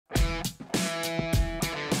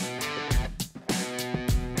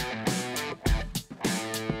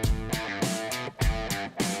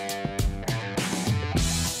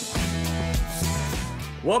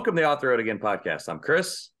Welcome to the Off the Road Again podcast. I'm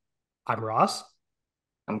Chris, I'm Ross.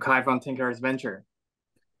 I'm Kai from Tinker's Venture.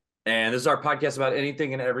 and this is our podcast about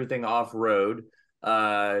anything and everything off road.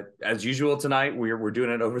 As usual tonight, we're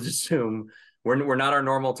doing it over the Zoom. We're not our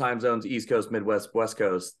normal time zones: East Coast, Midwest, West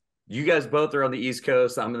Coast. You guys both are on the East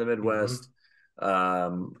Coast. I'm in the Midwest.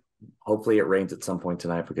 Hopefully, it rains at some point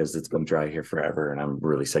tonight because it's been dry here forever, and I'm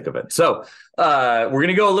really sick of it. So we're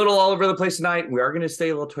gonna go a little all over the place tonight. We are gonna stay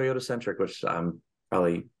a little Toyota centric, which I'm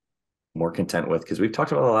probably more content with because we've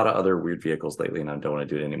talked about a lot of other weird vehicles lately and I don't want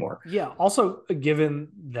to do it anymore. Yeah. Also, given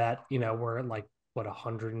that, we're at like,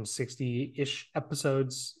 160-ish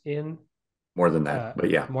episodes in? More than that, but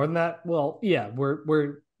yeah. More than that? Well, yeah,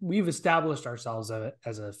 we've established ourselves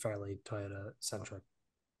as a fairly Toyota-centric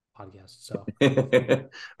podcast. So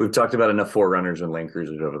we've talked about enough 4Runners and Land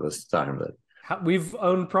Cruisers over this time that we've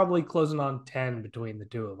owned probably closing on 10 between the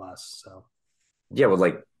two of us. So yeah, well,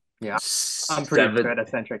 like I'm pretty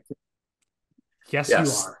Toyota-centric. Yes, you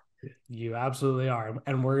are. You absolutely are,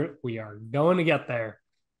 and we are going to get there.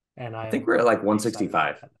 And I think we're at like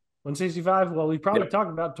 165. 165. Well, we probably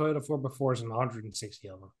talked about Toyota 4x4s and 160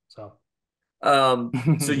 of them. So,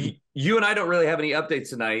 so you and I don't really have any updates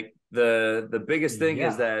tonight. The biggest thing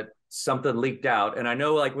is that something leaked out, and I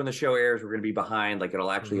know like when the show airs, we're going to be behind. Like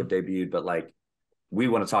it'll actually have debuted, but like we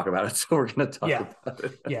want to talk about it, so we're going to talk about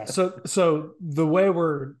it. Yeah. So the way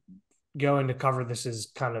we're going to cover this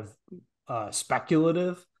is kind of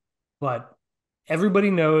speculative, but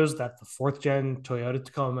everybody knows that the 4th-gen Toyota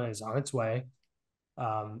Tacoma is on its way.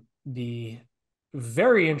 The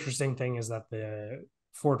very interesting thing is that the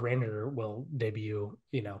Ford Ranger will debut,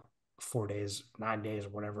 4 days, 9 days, or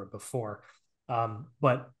whatever before.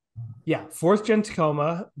 But yeah, 4th-gen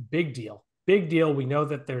Tacoma, big deal. Big deal. We know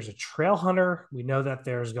that there's a trail hunter. We know that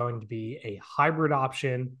there's going to be a hybrid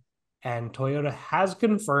option, and Toyota has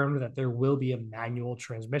confirmed that there will be a manual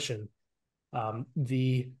transmission.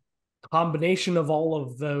 The combination of all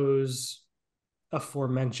of those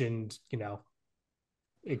aforementioned,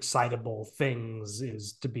 excitable things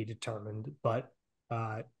is to be determined. But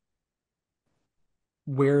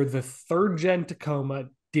where the 3rd-gen Tacoma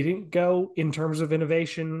didn't go in terms of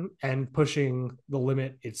innovation and pushing the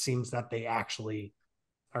limit, it seems that they actually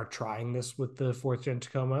are trying this with the 4th-gen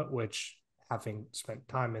Tacoma, which, having spent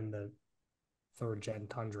time in the 3rd-gen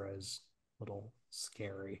Tundra, is a little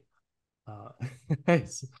scary.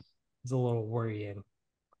 It's a little worrying.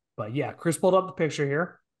 But yeah, Chris pulled up the picture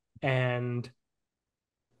here, and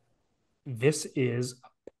this is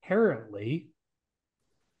apparently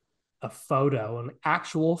a photo, an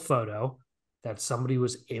actual photo that somebody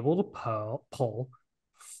was able to pull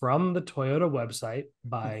from the Toyota website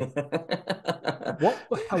by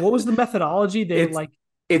what was the methodology?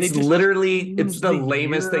 It's the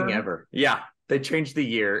lamest thing ever. Yeah, they changed the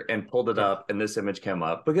year and pulled it up, and this image came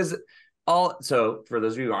up because so for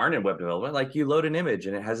those of you who aren't in web development, like you load an image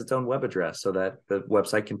and it has its own web address so that the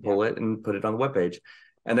website can pull it and put it on the webpage.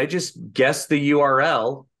 And they just guessed the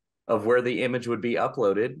URL of where the image would be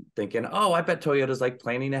uploaded, thinking, oh, I bet Toyota's like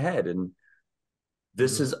planning ahead. And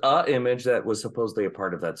this is a image that was supposedly a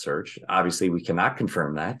part of that search. Obviously, we cannot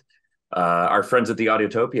confirm that. Our friends at the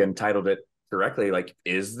Audiotopia entitled it correctly, like,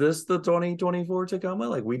 is this the 2024 Tacoma?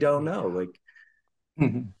 Like, we don't know. Like,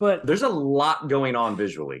 but there's a lot going on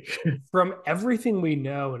visually. From everything we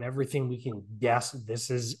know and everything we can guess, this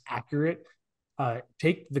is accurate.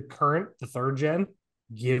 Take the 3rd-gen,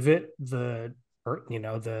 give it the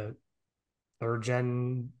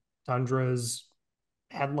 3rd-gen Tundra's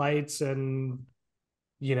headlights and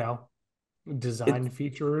design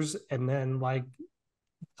features, and then like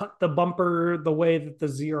cut the bumper the way that the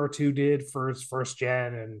ZR2 did for its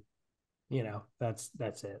 1st-gen, and that's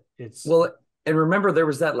it. It's and remember there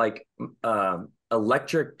was that like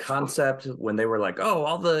electric concept when they were like,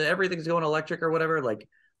 oh, everything's going electric or whatever. Like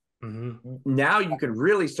now you can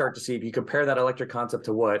really start to see, if you compare that electric concept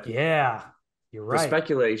to what you're right, the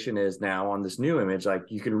speculation is now on this new image, like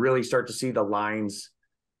you can really start to see the lines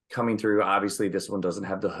coming through. Obviously this one doesn't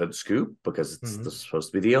have the hood scoop because it's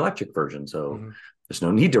supposed to be the electric version, so there's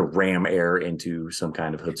no need to ram air into some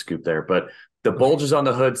kind of hood scoop there, but the bulges on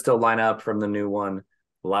the hood still line up from the new one.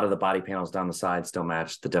 A lot of the body panels down the side still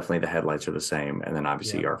match. Definitely the headlights are the same, and then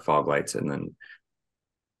obviously our fog lights, and then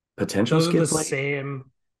potential those are the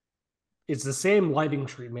same. It's the same lighting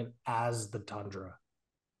treatment as the Tundra.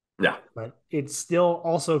 Yeah, but it still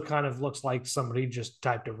also kind of looks like somebody just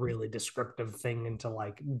typed a really descriptive thing into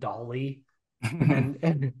like Dolly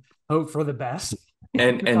and hope for the best.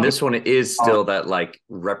 And this one is still that like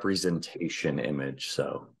representation image.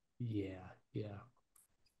 So yeah.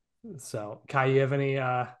 So Kai, you have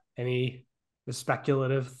any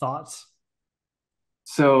speculative thoughts?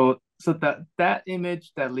 So that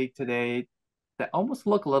image that leaked today, that almost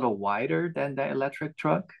look a little wider than the electric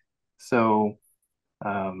truck. So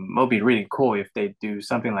it'll be really cool if they do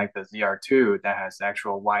something like the ZR2 that has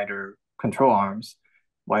actual wider control arms,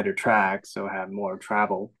 wider tracks, so have more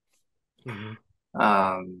travel. Mhm.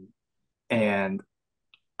 Um, and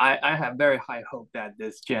I have very high hope that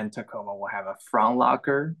this Gen Tacoma will have a front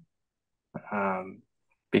locker, um,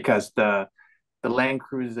 because the Land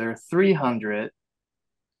Cruiser 300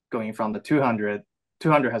 going from the 200,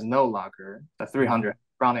 200 has no locker, the 300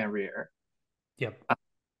 front and rear, Yep.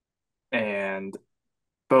 and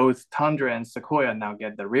both Tundra and Sequoia now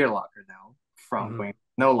get the rear locker now from going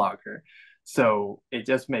no locker. So it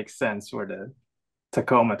just makes sense for the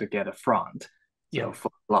Tacoma to get a front, so Yep.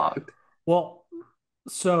 fully locked. Well,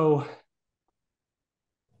 so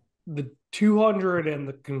the 200 and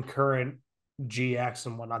the concurrent GX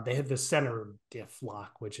and whatnot, they have the center diff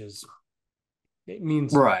lock, which is, it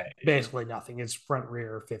means Right. basically nothing. It's front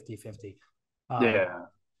rear 50-50. Yeah.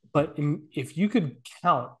 But if you could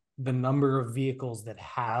count the number of vehicles that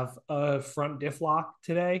have a front diff lock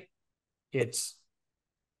today, it's,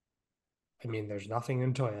 I mean, there's nothing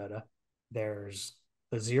in Toyota. There's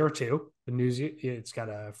the ZR2, the new it's got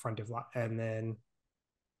a front diff lock, and then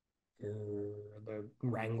the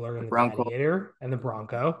Wrangler The and the Bronco. Gladiator and the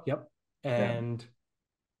Bronco. Yep. Yeah. And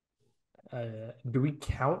do we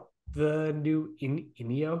count the new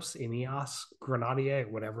Ineos Grenadier,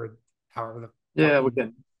 whatever, however the fuck Yeah, you we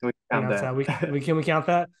can count pronounce that? that. We count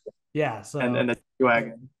that? Yeah. And So the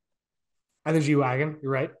G-Wagon. and the G wagon,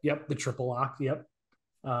 you're right. Yep. The triple lock. Yep.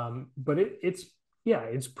 But it's yeah,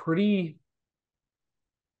 it's pretty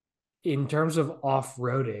in terms of off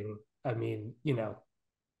roading. I mean,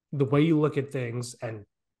 the way you look at things, and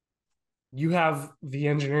you have the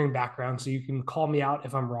engineering background, so you can call me out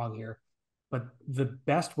if I'm wrong here. But the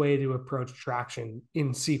best way to approach traction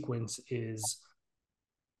in sequence is,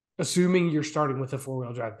 assuming you're starting with a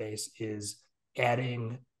four-wheel drive base, is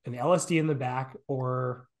adding an LSD in the back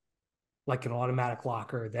or like an automatic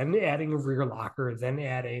locker, then adding a rear locker, then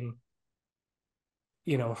adding,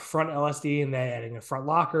 front LSD, and then adding a front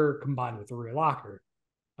locker combined with a rear locker.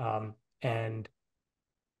 And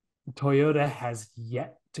Toyota has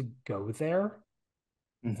yet to go there.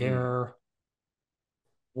 There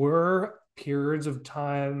were periods of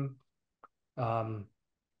time. What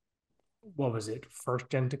was it? First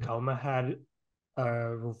gen Tacoma had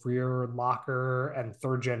a rear locker, and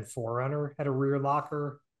third gen Forerunner had a rear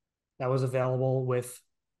locker that was available with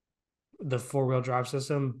the four wheel drive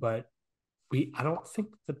system. But I don't think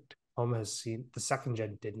the Tacoma has seen, the second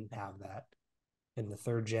gen didn't have that, and the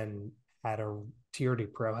third gen had a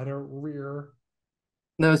TRD Pro had a rear.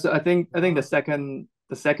 No, so I think the second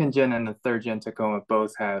gen and the third gen Tacoma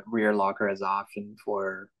both had rear locker as option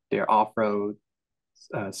for their off-road,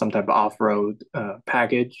 some type of off-road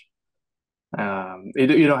package.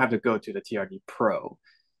 You don't have to go to the TRD Pro.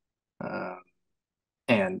 Um,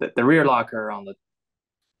 and the rear locker on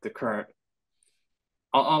the current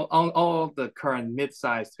on all the current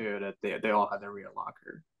mid-size Toyota, they all have the rear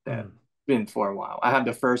locker that been for a while. I have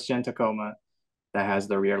the first gen Tacoma that has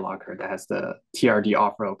the rear locker, that has the TRD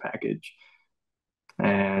off-road package.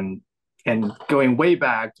 And going way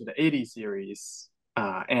back to the 80 series,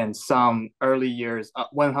 and some early years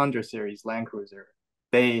 100 series Land Cruiser,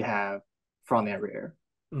 they have front and rear.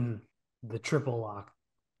 The triple lock,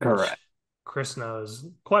 which Correct. Chris knows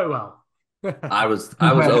quite well. I was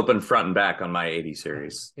open front and back on my 80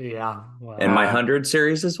 series. Yeah, well, and my 100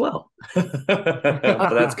 series as well. But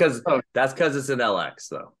that's because it's an LX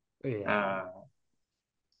though. Yeah.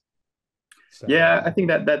 Yeah, I think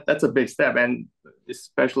that's a big step, and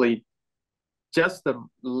especially just the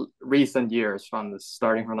recent years,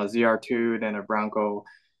 starting from the ZR2, then a Bronco,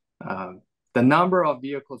 the number of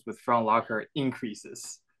vehicles with front locker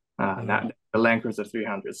increases. Not the Land Cruiser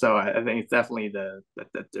 300. So I think it's definitely the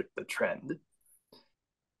trend.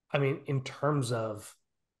 I mean, in terms of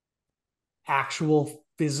actual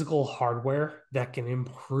physical hardware that can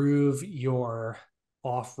improve your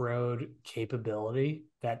off-road capability,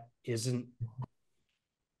 that isn't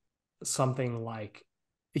something like,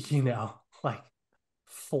 like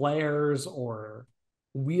flares or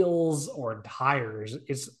wheels or tires.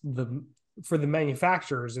 For the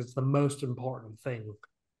manufacturers, it's the most important thing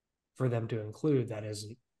for them to include. That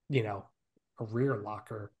isn't, a rear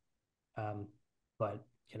locker. But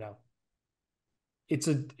it's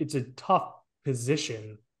a tough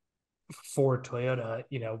position for Toyota,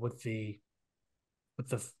 with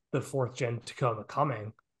the fourth gen Tacoma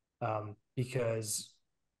coming, because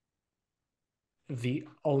the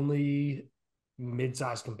only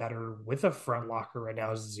mid-sized competitor with a front locker right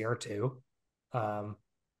now is ZR2. Um,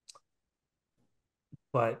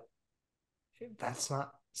 but that's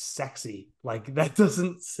not sexy. Like that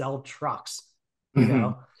doesn't sell trucks, you Mhm.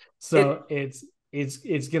 know? It So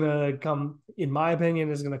it's gonna come, in my opinion,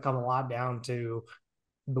 is gonna come a lot down to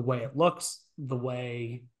the way it looks, the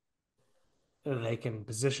way they can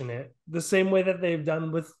position it, the same way that they've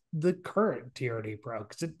done with the current TRD Pro,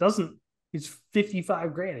 because it's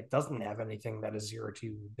 55 grand. It doesn't have anything that a zero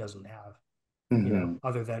two doesn't have, Mhm.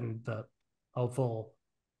 other than the hopeful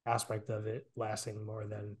aspect of it lasting more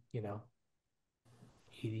than, when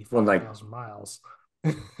like 85,000 miles.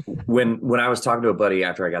 when I was talking to a buddy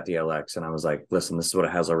after I got the LX, and I was like, listen, this is what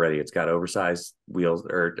it has already. It's got oversized wheels,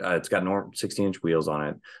 or it's got 16-inch wheels on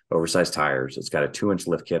it, oversized tires. It's got a 2-inch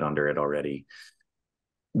lift kit under it already.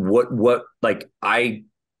 What like I,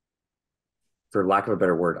 for lack of a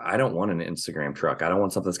better word, I don't want an Instagram truck. I don't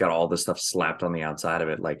want something that's got all this stuff slapped on the outside of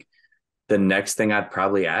it. Like the next thing I'd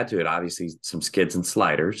probably add to it, obviously some skids and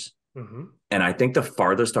sliders. Mm-hmm. And I think the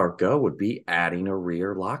farthest I'll go would be adding a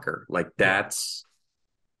rear locker. Like Yeah. that's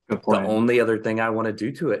Good the point. only other thing I want to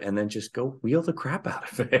do to it, and then just go wheel the crap out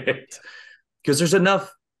of it. Because there's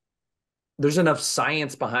enough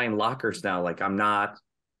science behind lockers now. Like I'm not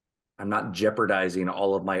jeopardizing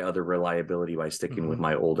all of my other reliability by sticking with Mm-hmm.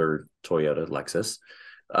 my older Toyota Lexus,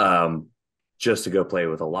 um, just to go play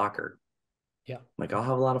with a locker. Yeah. Like I'll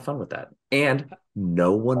have a lot of fun with that, and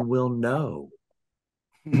no one will know.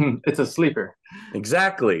 It's a sleeper.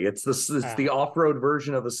 Exactly. It's the Ah. off-road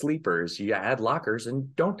version of the sleepers. You add lockers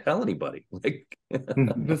and don't tell anybody. Like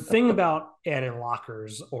The thing about adding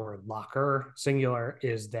lockers, or locker singular,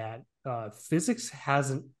 is that physics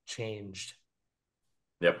hasn't changed.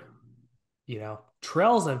 yep.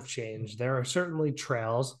 Trails have changed. There are certainly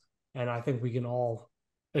trails, and I think we can all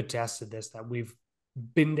attest to this, that we've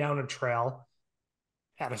been down a trail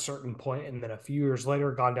at a certain point, and then a few years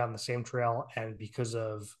later gone down the same trail, and because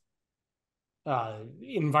of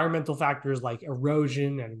environmental factors like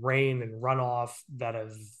erosion and rain and runoff that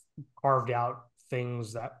have carved out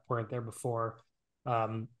things that weren't there before,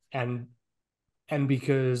 and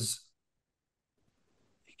because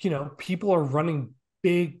people are running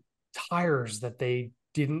big tires that they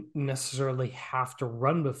didn't necessarily have to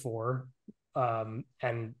run before,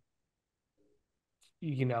 and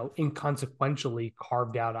inconsequentially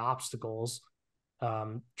carved out obstacles.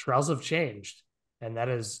 Trails have changed, and that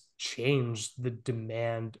has changed the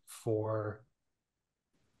demand for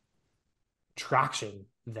traction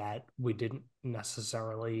that we didn't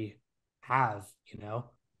necessarily have.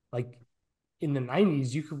 Like in the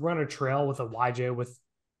 90s, you could run a trail with a YJ with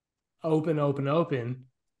open,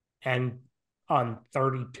 and on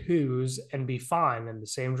 32s and be fine. And the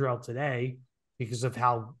same trail today, because of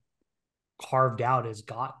how carved out has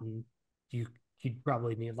gotten, you you'd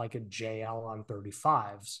probably need like a JL on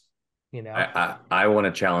 35s, you know? I want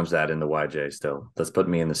to challenge that in the YJ still. Let's put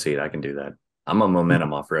me in the seat. I can do that. I'm a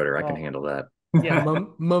momentum off-roader. I can Well, handle that. yeah,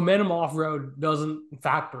 momentum off road doesn't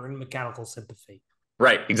factor in mechanical sympathy.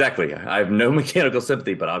 Right, exactly. I have no mechanical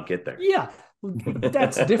sympathy, but I'll get there. Yeah,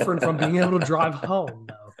 that's different from being able to drive home,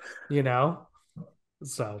 though, you know?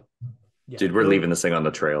 So, yeah, Dude, we're leaving this thing on the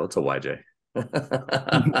trail. It's a YJ.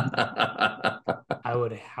 I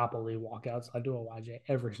would happily walk outside to a YJ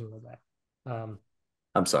every single day. Um,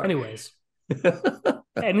 I'm sorry. anyways,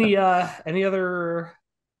 any other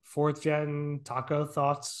fourth gen taco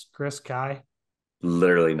thoughts, Chris, Kai?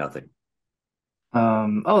 Literally nothing.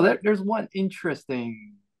 There's one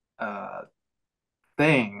interesting uh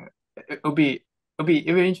thing. It'll be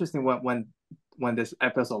interesting when this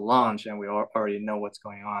episode launch and we already know what's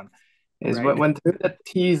going on. Is Right. when Toyota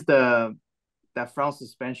teased that front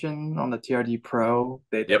suspension on the TRD Pro.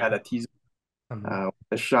 They Yep. had a tease Mhm.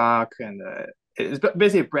 the shock and it's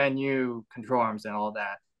basically brand new control arms and all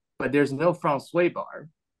that, but there's no front sway bar.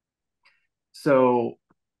 So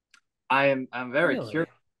I'm very Really?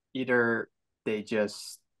 curious. Either they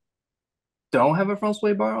just don't have a front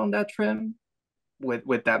sway bar on that trim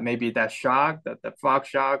with that, maybe that shock, that the Fox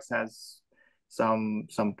shocks has some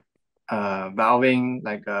valving,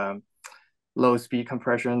 like low speed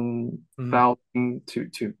compression Mhm. valving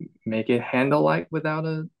to make it handle like without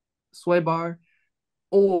a sway bar,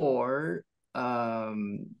 or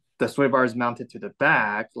the sway bar is mounted to the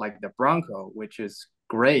back like the Bronco, which is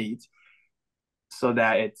great, so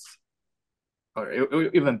that it's, or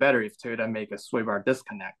even better if Toyota make a sway bar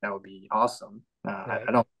disconnect, that would be awesome. Right.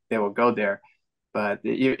 I don't think they will go there, but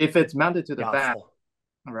if it's mounted to the back, Doubtful.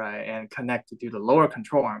 right, and connected to the lower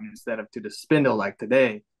control arm instead of to the spindle like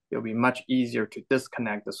today, it'll be much easier to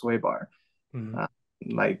disconnect the sway bar. Mhm. Uh,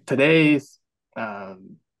 like today's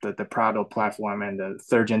the Prado platform and the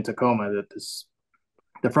third gen Tacoma,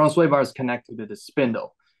 the front sway bar is connected to the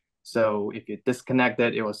spindle. So if you disconnect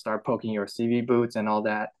it, it will start poking your CV boots and all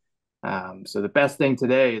that. So the best thing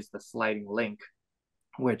today is the sliding link,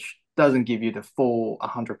 which doesn't give you the full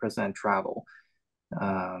 100% travel.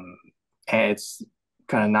 And it's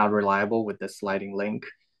kind of not reliable with the sliding link.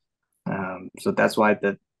 So that's why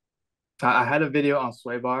I had a video on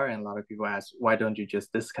sway bar, and a lot of people ask, why don't you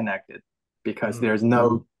just disconnect it? Because there's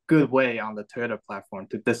no good way on the Toyota platform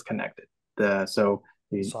to disconnect it. The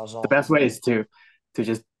best way is to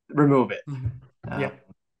just remove it. Yeah.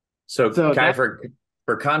 So Kai, for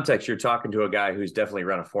context, you're talking to a guy who's definitely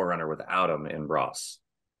run a 4Runner without him in Ross.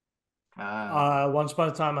 Once upon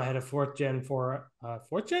a time, I had a fourth gen 4Runner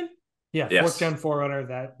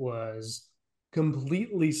that was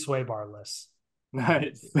completely sway barless.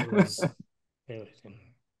 Nice.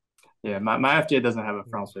 Yeah, my FJ doesn't have a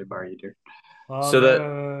front sway bar either.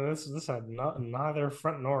 This had neither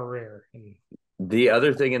front nor rear. The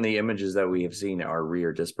other thing in the images that we have seen are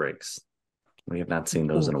rear disc brakes. We have not seen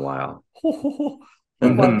those in a while. Oh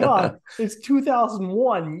my God. It's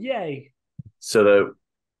 2001. Yay. So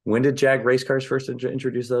when did Jag race cars first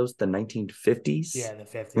introduce those? The 1950s? Yeah, the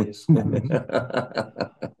 50s.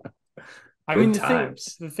 I Good mean,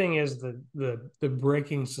 times. the thing is the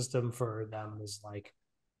braking system for them is like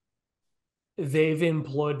they've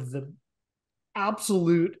employed the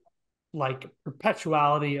absolute like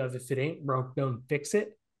perpetuality of if it ain't broke, don't fix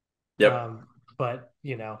it. Yep. But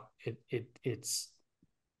you know, it's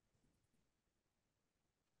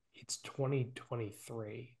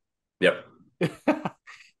 2023. Yep.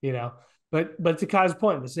 You know, but to Kai's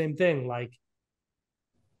point, the same thing. Like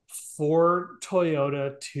for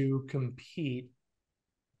Toyota to compete,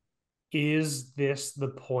 is this the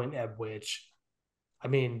point at which, I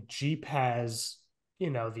mean, Jeep has, you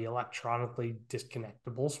know, the electronically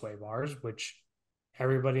disconnectable sway bars, which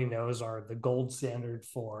everybody knows are the gold standard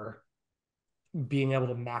for being able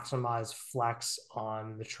to maximize flex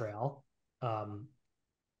on the trail.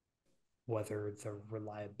 Whether the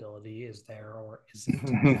reliability is there or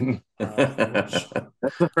isn't. That's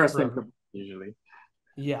the first thing usually.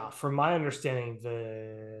 Yeah, from my understanding,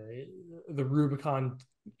 the Rubicon,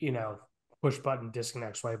 you know, push button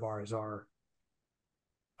disconnect sway bars are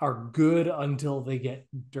good until they get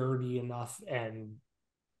dirty enough and,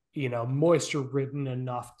 you know, moisture ridden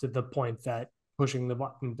enough to the point that pushing the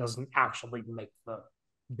button doesn't actually make the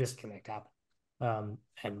disconnect happen.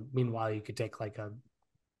 And meanwhile, you could take like a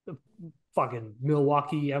fucking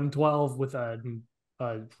Milwaukee M12 with a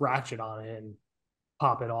ratchet on it and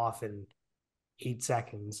pop it off in 8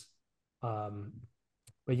 seconds. But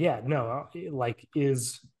yeah, no, like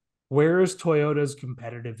where is Toyota's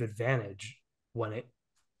competitive advantage when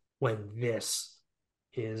this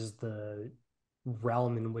is the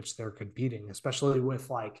realm in which they're competing, especially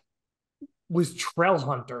with Trail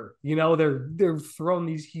Hunter, you know, they're throwing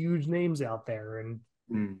these huge names out there and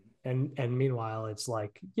meanwhile it's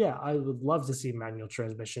like, yeah, I would love to see manual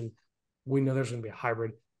transmission. We know there's going to be a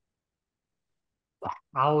hybrid.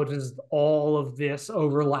 How does all of this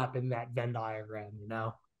overlap in that Venn diagram? You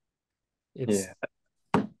know, yeah.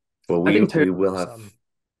 Well, we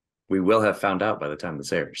will have found out by the time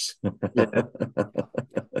this airs. Yeah.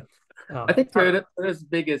 I think Toyota's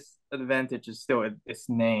biggest advantage is still its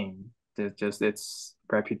name. It's just its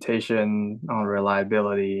reputation on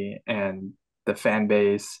reliability and the fan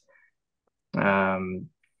base. Because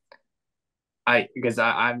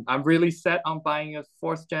I'm really set on buying a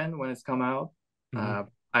fourth gen when it's come out.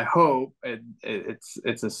 I hope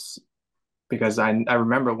because I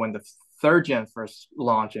remember when the third gen first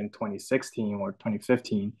launched in 2016 or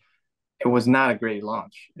 2015, it was not a great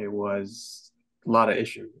launch. It was a lot of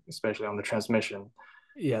issue, especially on the transmission.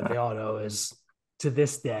 Yeah, the auto is to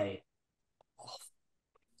this day.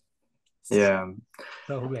 Yeah,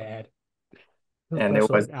 so bad. And it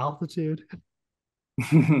was altitude.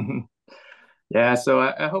 Yeah, so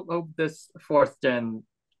I hope this fourth gen,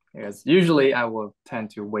 because usually I will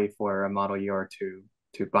tend to wait for a model year or two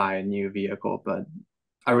to buy a new vehicle, but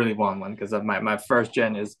I really want one because my first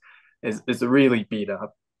gen is really beat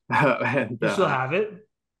up. And you still have it?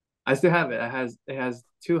 I still have it. It has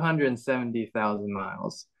 270,000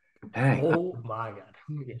 miles. Dang. Oh my God.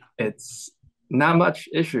 Yeah. It's not much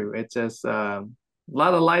issue. It's just a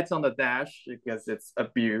lot of lights on the dash because it's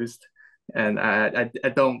abused, and I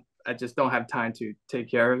just don't have time to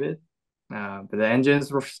take care of it. But the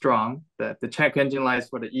engines were strong. The check engine lights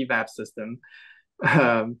for the evap system.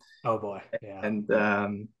 Oh boy, yeah.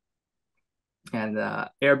 And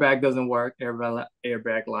airbag doesn't work.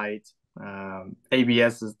 Airbag light.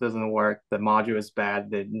 ABS doesn't work. The module is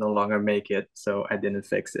bad. They no longer make it, so I didn't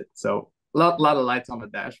fix it. So lot of lights on the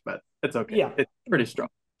dash, but it's okay. Yeah, It's pretty strong.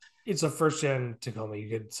 it's a first gen Tacoma. You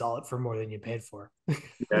could sell it for more than you paid for,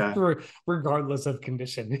 Yeah. regardless of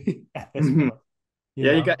condition at this Mhm. point. You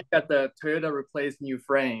Yeah, know, you got the Toyota replaced new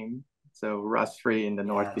frame, so rust free in the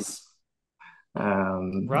Northeast. yes,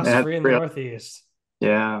 It rust has free in the real, Northeast.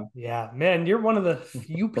 yeah. Yeah, man, you're one of the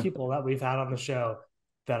few people that we've had on the show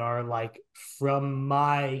that are like from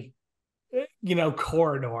my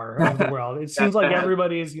corridor of the world. It That seems like has,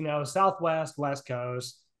 everybody is Southwest, West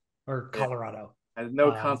Coast, or yeah, Colorado. has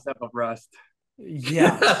no Um, concept of rust.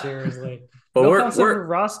 yeah, seriously, Well, no we're concept of we're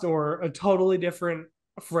rust or a totally different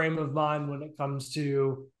frame of mind when it comes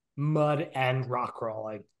to mud and rock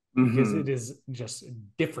crawling because Hmm. it is just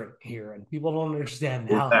different here, and people don't understand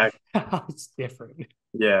how Exactly. how it's different.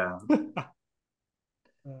 Yeah.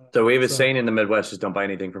 so we have a So saying in the Midwest: just don't buy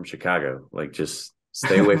anything from Chicago. Like, just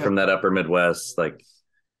stay away from that upper Midwest. Like,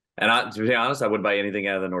 and to be honest, I wouldn't buy anything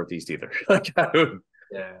out of the Northeast either. Like, I would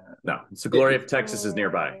Yeah. no. It's the glory It, of Texas is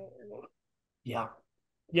nearby. yeah,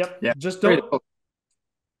 yep. yeah. Just Pretty don't.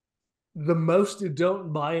 The most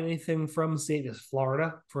don't buy anything from state is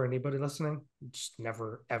Florida. For anybody listening, just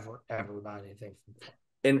never, ever, ever buy anything from Florida.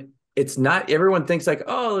 And it's not. Everyone thinks like,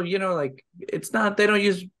 oh, like it's not. They don't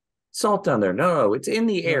use salt down there. No, it's in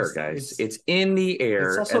the No, air, guys. It's in the it's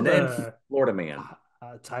air. also And then the Florida man,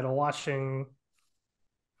 tidal washing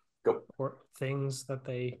go. things that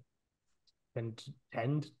they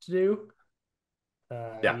tend to do.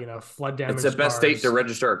 Yeah, Flood it's the damaged best state to cars.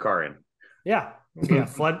 register a car in. Yeah, yeah.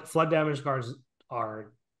 Flood damaged cars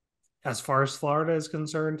are, as far as Florida is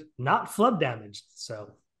concerned, not flood damaged.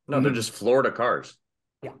 So No, they're just Florida cars.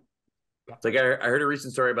 yeah, yeah. It's like I heard a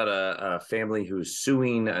recent story about a family who's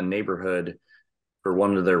suing a neighborhood for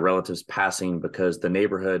one of their relatives passing because the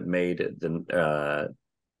neighborhood made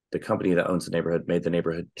the company that owns the neighborhood made the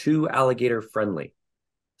neighborhood too alligator friendly.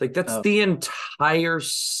 It's like that's Oh, the entire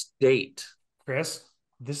state. Chris,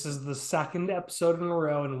 this is the second episode in a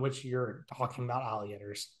row in which you're talking about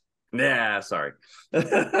alligators. Nah, sorry.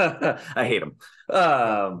 I hate them.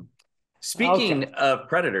 Yeah. Speaking Okay. of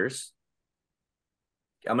predators,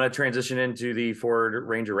 I'm going to transition into the Ford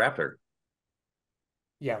Ranger Raptor.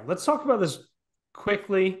 Yeah. Let's talk about this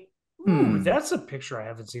quickly. Ooh, hmm. that's a picture I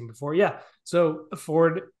haven't seen before. Yeah. So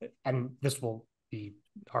Ford, and this will be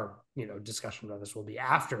our discussion about this will be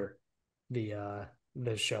after the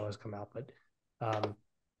show has come out, but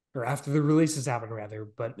or after the release has happened rather.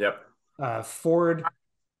 But Yep. Ford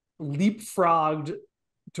leapfrogged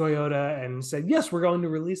Toyota and said, yes, we're going to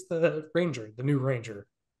release the Ranger, the new Ranger,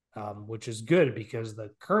 which is good because the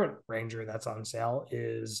current Ranger that's on sale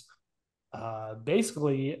is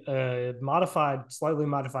basically a slightly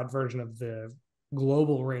modified version of the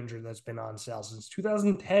global Ranger that's been on sale since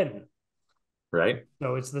 2010. Right.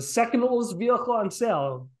 So it's the second oldest vehicle on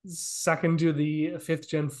sale, second to the fifth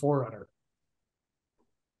gen 4Runner.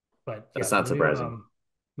 But yeah, That's the not new surprising.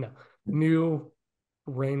 no new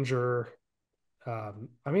Ranger. I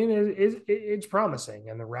mean, it's promising,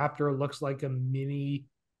 and the Raptor looks like a mini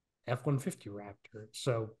F-150 Raptor.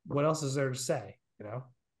 So what else is there to say?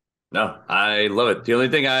 No, I love it. The only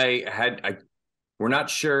thing we're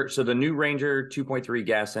not sure. So the new Ranger 2.3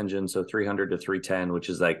 gas engine, so 300 to 310, which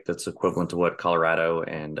is that's equivalent to what Colorado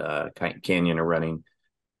and Canyon are running.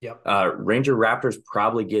 Yep. Ranger Raptor's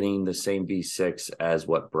probably getting the same V6 as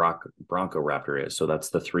what Bronco Raptor is. So that's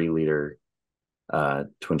the 3-liter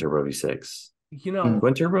twin turbo V6.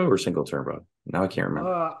 Twin turbo or single turbo? Now I can't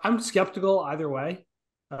remember. I'm skeptical either way.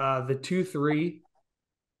 The 2.3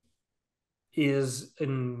 is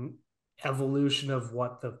an evolution of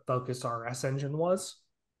what the Focus RS engine was,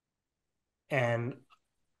 and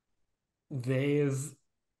they've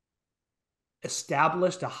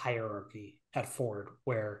established a hierarchy at Ford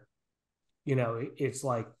where it's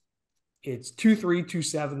like it's 2.3,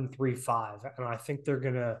 2.7, 3.5, and I think they're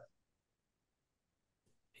gonna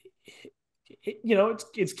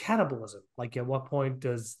it's cannibalism. Like, at what point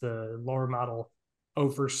does the lower model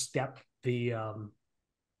overstep the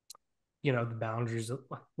boundaries of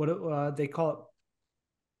what they call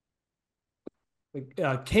it,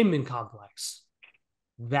 like, Cayman complex?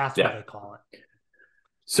 That's what Yeah. they call it.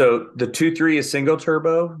 So the 2.3 is single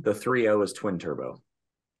turbo. The 3.0 is twin turbo.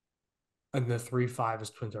 And the 3.5 is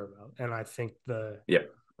twin turbo. And I think the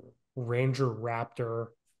Yep. Ranger Raptor,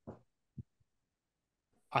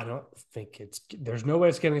 I don't think there's no way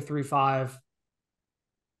it's getting a 3.5.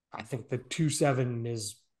 I think the 2.7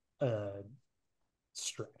 is a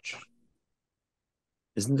stretch.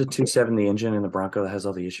 Isn't the 2.7 the engine in the Bronco that has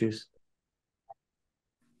all the issues?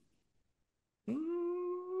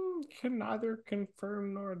 can neither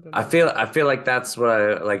confirm nor I deny. feel like that's what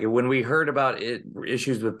I like when we heard about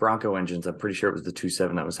issues with Bronco engines. I'm pretty sure it was the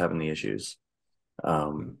 2.7 that was having the issues.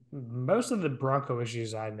 Most of the Bronco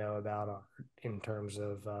issues I know about are in terms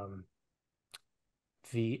of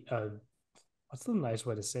the what's the nice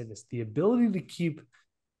way to say this? The ability to keep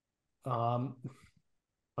um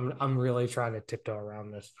I'm really trying to tiptoe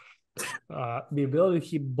around this. The ability to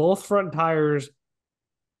keep both front tires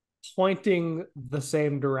pointing the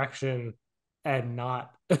same direction and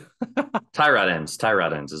not Tie rod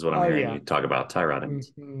ends is what I'm hearing yeah. you talk about. Tie rod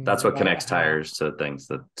ends. That's what Mm-hmm. connects tires to things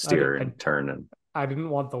that steer and turn. And I didn't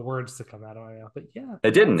want the words to come out of my mouth, but yeah,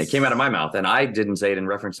 it didn't. It came out of my mouth, and I didn't say it in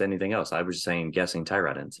reference to anything else. I was just saying guessing tie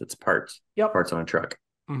rod ends. It's parts. Yep. Parts on a truck.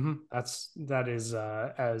 Mm-hmm. That is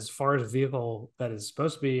as far as a vehicle that is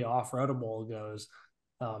supposed to be off-roadable goes.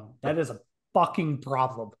 That is a fucking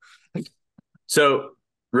problem. So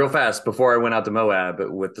real fast before I went out to Moab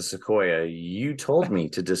with the Sequoia, you told me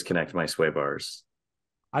to disconnect my sway bars.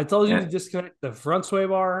 I told you to disconnect the front sway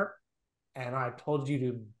bar, and I told you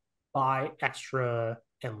to buy extra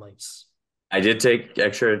end links. I did take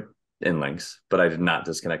extra end links, but I did not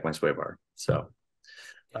disconnect my sway bar. So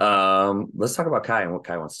let's talk about Kai and what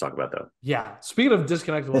Kai wants to talk about, though. Yeah. Speaking of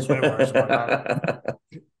disconnectable sway bars and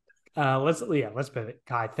whatnot, let's pivot.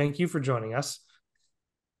 Kai, thank you for joining us.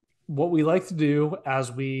 What we like to do as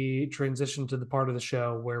we transition to the part of the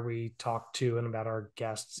show where we talk to and about our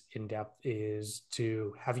guests in depth is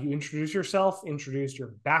to have you introduce yourself, introduce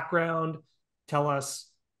your background, tell us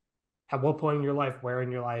at what point in your life, where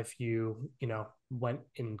in your life you went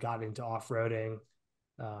and got into off-roading,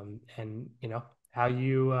 and how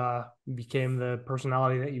you became the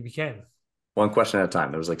personality that you became. One question at a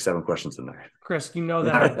time. There was like 7 questions in there. Chris, you know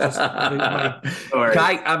that I just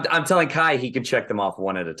Kai, I'm telling Kai he can check them off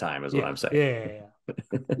one at a time is what I'm saying.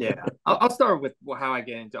 Yeah. I'll start with how I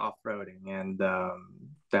get into off-roading, and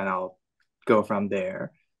then I'll go from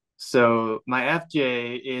there. So my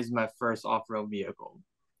FJ is my first off-road vehicle.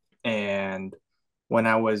 And when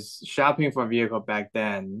I was shopping for a vehicle back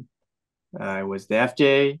then, it was the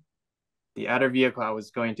FJ. The other vehicle I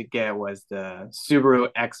was going to get was the Subaru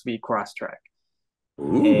XV Crosstrek.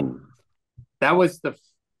 Ooh. That was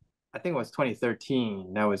I think it was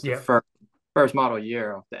 2013. That was the first model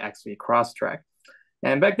year of the XV Crosstrek.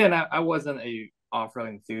 And back then, I wasn't a off-road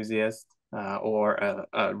enthusiast or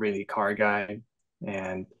a really car guy.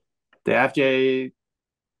 And the FJ,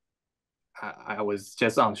 I was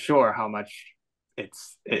just unsure how much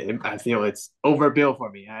I feel it's overbuilt for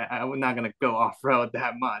me. I'm not going to go off-road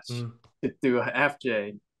that much to do an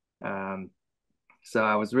FJ. So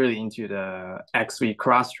I was really into the XV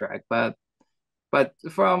Crosstrek, but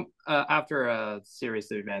from after a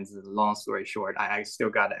series of events, long story short, I still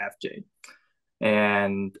got an FJ.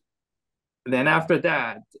 And then after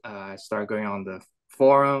that, I started going on the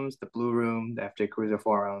forums, the Blue Room, the FJ Cruiser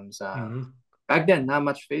forums. Back then, not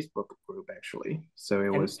much Facebook group actually, so it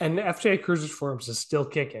was. And FJ Cruisers forums is still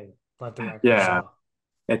kicking. Let the record show.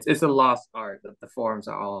 It's a lost art. The forums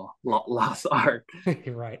are all lost art.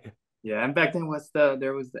 Right. Yeah, and back then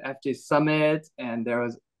there was the FJ Summit, and there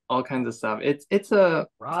was all kinds of stuff. It's a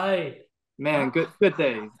right, man. Good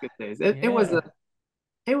days.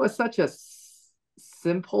 It was such a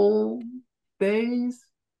simple days.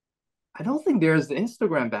 I don't think there's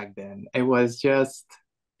Instagram back then. It was just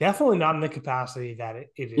definitely not in the capacity that it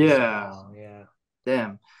is now. Yeah.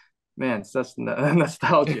 Damn, man, such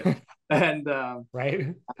nostalgia. And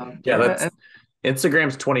right.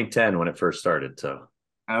 Instagram's 2010 when it first started. So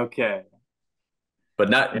okay,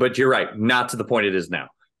 but you're right, not to the point it is now.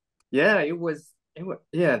 Yeah, it was.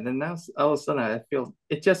 Then now all of a sudden I feel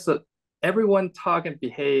it just everyone talk and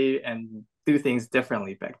behave and do things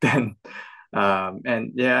differently back then.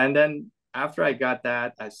 And then after I got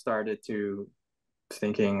that, I started to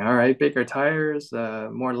thinking, all right, bigger tires,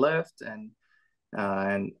 more lift, and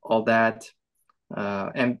all that.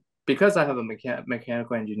 And because I have a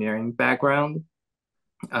mechanical engineering background,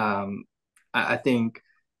 I think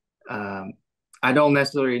I don't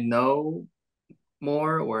necessarily know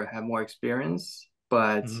more or have more experience,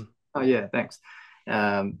 but oh yeah, thanks.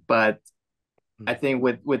 But I think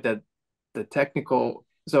with the technical,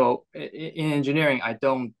 so in engineering, I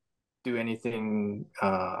don't do anything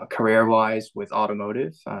career wise with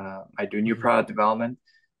automotive. I do new product development.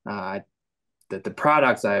 The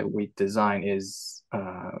products we design is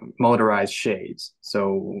motorized shades,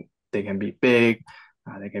 so they can be big,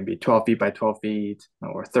 they can be 12 feet by 12 feet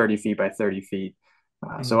or 30 feet by 30 feet.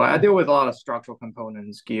 So I deal with a lot of structural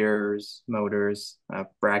components, gears, motors,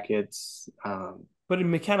 brackets. But in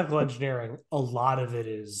mechanical engineering, a lot of it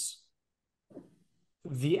is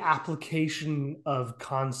the application of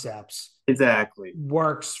concepts Exactly.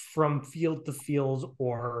 works from field to field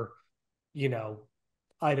or, you know,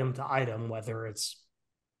 item to item, whether it's,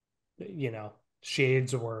 you know,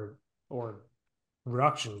 shades or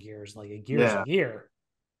reduction gears, like a gear's a Yeah, gear.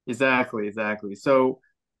 exactly. So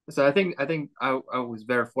I was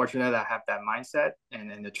very fortunate I have that mindset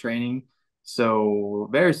and the training. So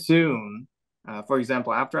very soon, for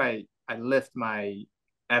example, after I lift my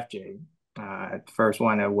FJ, first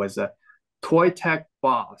one it was a Toy Tech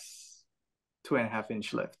Boss 2.5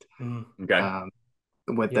 inch lift. Mm. Okay.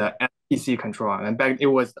 With the Yep. SPC control arm. And back it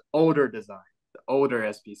was the older design, the older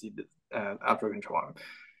SPC outdoor control arm.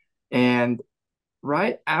 And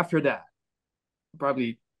right after that,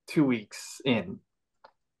 probably 2 weeks in,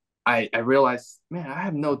 I realized, man, I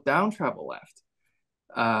have no down travel left.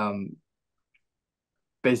 Um,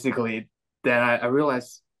 Basically, then I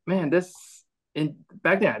realized, man, this in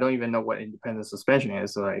back then I don't even know what independent suspension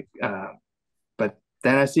is. So like, but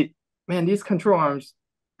then I see, man, these control arms,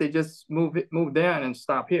 they just move down and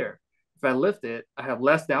stop here. If I lift it, I have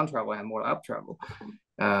less down travel and more up travel.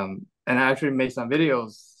 And I actually made some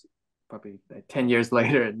videos probably like 10 years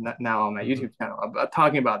later now on my Mm-hmm. YouTube channel about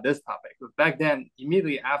talking about this topic. But back then,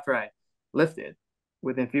 immediately after I lifted,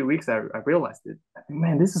 within a few weeks, I realized it.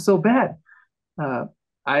 Man, this is so bad. Uh,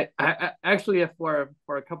 I actually for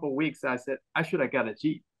a couple of weeks I said I should have got a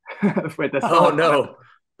Jeep for the Oh small no.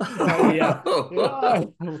 Yeah, yeah.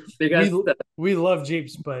 because We we love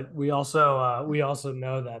Jeeps, but we also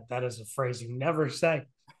know that that is a phrase you never say.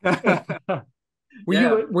 yeah,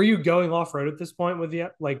 Were you going off road at this point with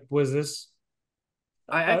the like? Was this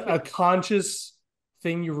I actually a conscious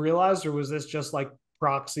thing you realized, or was this just like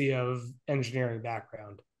proxy of engineering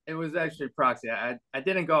background? it was actually proxy. I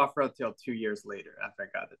didn't go off road till 2 years later after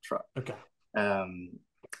I got the truck. Okay. Um,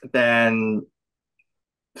 then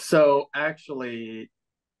so actually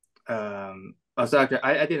so actually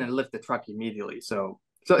I didn't lift the truck immediately. So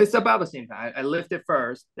it's about the same time. I lift it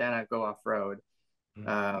first, then I go off road. Mm.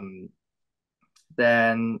 Um,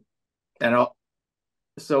 then and I'll,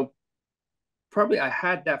 so probably I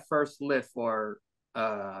had that first lift for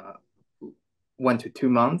uh 1 to 2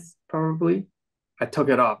 months probably. I took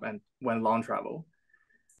it off and went long travel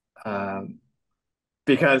um,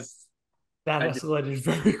 because That I just escalated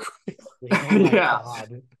very quickly. Oh my yeah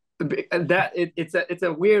God. it's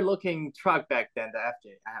a weird looking truck back then. The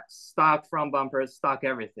FJ I have stock front bumpers, stock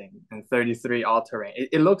everything, and 33 all terrain.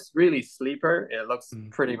 It looks really sleeper. It looks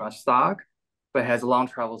Mm. pretty much stock, but has long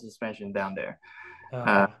travel suspension down there. Uh,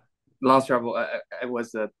 Okay. Long travel. It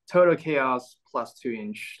was a total chaos plus 2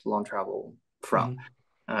 inch long travel front.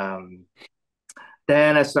 Mm. Um,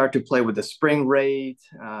 then I start to play with the spring rate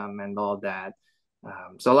and all that.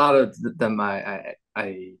 So a lot of them I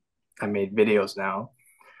made videos now.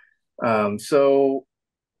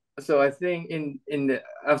 So I think in the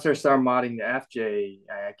after I start modding the FJ,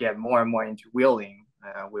 I get more and more into wheeling,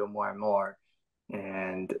 wheel more and more.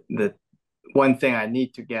 And the one thing I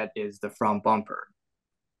need to get is the front bumper.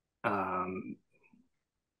 Um,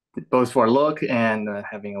 Both for look and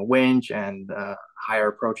having a winch and higher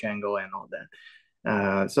approach angle and all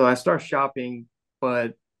that. So I start shopping,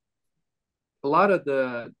 but a lot of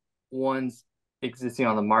the ones existing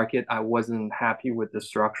on the market, I wasn't happy with the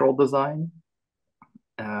structural design.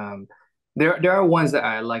 Um, there are ones that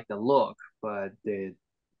I like the look, but the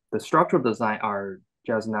structural design are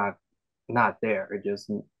just not there. It's just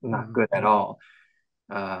not Mm. good at all.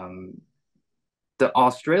 Um, the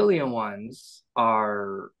Australian ones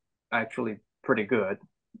are actually pretty good,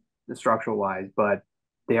 the structural wise, but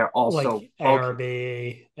they are also Like bulky.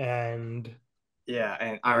 ARB Yeah,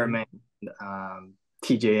 and and Ironman, um,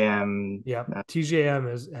 TJM. yeah, TJM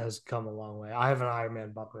has come a long way. I have an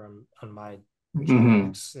Ironman bumper on my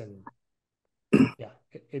Mhm. GX, and yeah,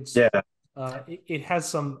 it's Yeah. it has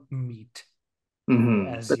some meat,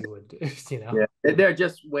 as But you would, you know. yeah, they're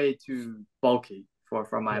just way too bulky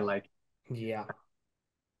for my Yeah, like. yeah.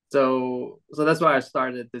 So that's why I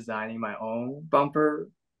started designing my own bumper.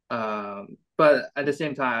 But at the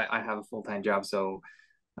same time, I have a full-time job, so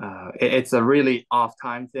it's a really off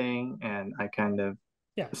time thing, and I kind of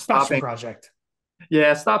Yeah, stop passion and project.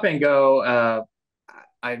 yeah, stop and go.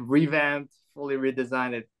 I revamped, fully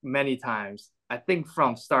redesigned it many times. I think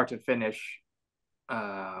from start to finish,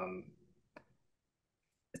 um,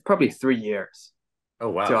 it's probably 3 years Oh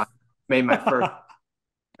wow. till I made my first.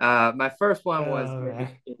 My first one was Oh made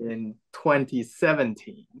man. in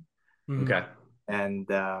 2017, Mm. Okay. and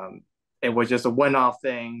it was just a one-off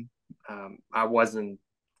thing. I wasn't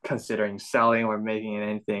considering selling or making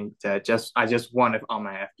anything. I just wanted on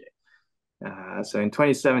my FJ. So in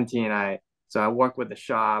 2017, I worked with the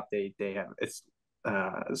shop. They have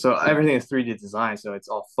so everything is 3D design, so it's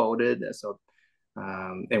all folded. So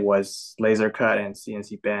it was laser cut and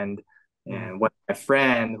CNC bend. Mm. And one my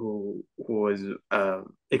friend who was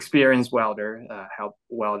experienced welder helped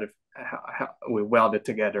we welded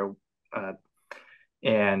together, uh,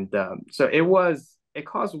 and so it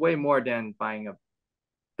cost way more than buying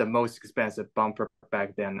the most expensive bumper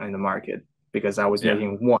back then in the market because I was Yeah.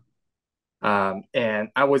 making one, and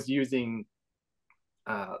I was using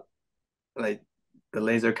uh, like the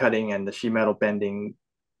laser cutting and the sheet metal bending.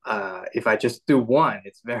 If I just do one,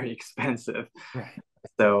 it's very expensive. Right.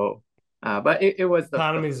 So, but it was the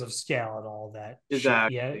Economies of scale and all that shit. Yeah,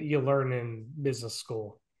 exactly you learn in business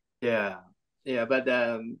school. yeah yeah. But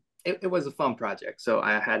it was a fun project. So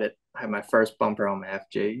I had my first bumper on my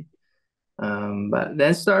FJ. But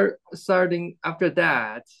then starting after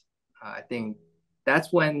that, I think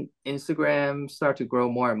that's when Instagram started to grow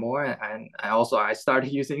more and more, and I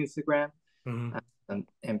started using Instagram, Mm-hmm.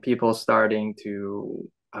 and people starting to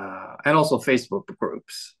and also Facebook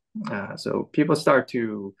groups. So people start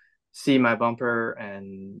to see my bumper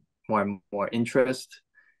and more interest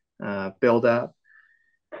build up,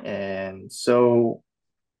 and so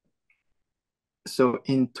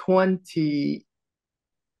in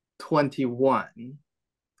 2021,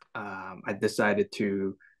 I decided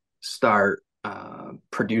to start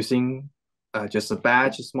producing just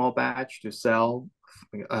a small batch to sell.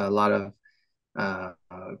 A lot of uh,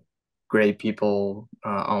 great people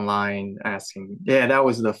online asking. Yeah, that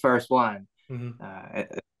was the first one. Mm-hmm.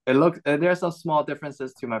 It looked there's some small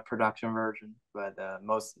differences to my production version, but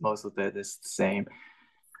most of it is the same.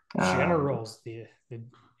 Um, Generals, the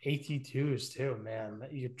AT2s too, man.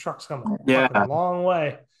 Your truck's come a yeah, fucking long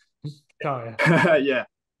way. Tell you. yeah.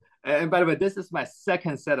 And by the way, this is my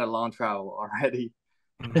second set of long travel already,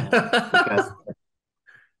 Mm. because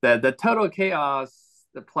the total chaos,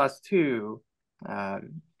 the plus two, uh,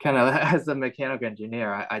 kind of as a mechanical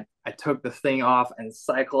engineer, I took the thing off and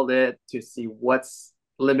cycled it to see what's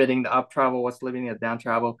limiting the up travel, what's limiting the down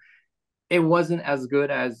travel. It wasn't as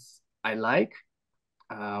good as I like,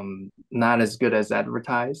 not as good as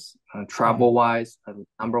advertised. Mm. Travel wise,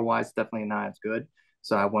 number wise, definitely not as good.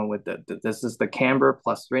 So I went with this is the camber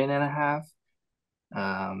plus 3.5.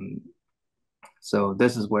 Um, so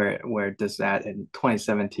this is where this at in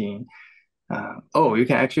 2017. Oh, you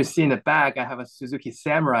can actually see in the back, I have a Suzuki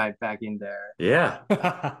Samurai back in there, Yeah.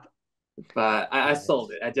 but I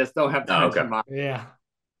sold it. I just don't have Oh, time to okay. mod. Yeah.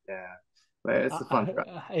 Yeah, but it's a fun truck.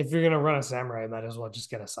 If you're gonna run a samurai, might as well just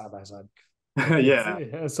get a side by side. It's Yeah,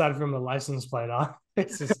 aside from the license plate on, right.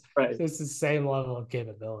 it's the same level of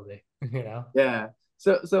capability, you know. Yeah.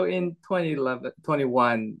 So in 2011,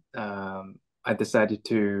 21, I decided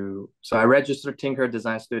so I registered Tinker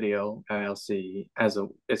Design Studio LLC as a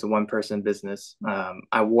one person business.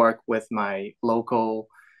 I work with my local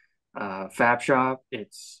fab shop.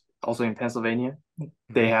 It's also in Pennsylvania.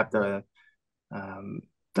 They Mhm. have um,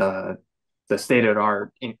 the the state of the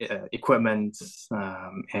art equipment,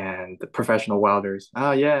 and the professional welders.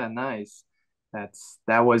 Oh yeah, nice.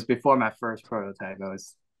 That was before my first prototype. I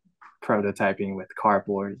was prototyping with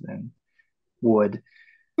cardboard and wood.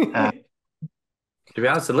 Uh, To be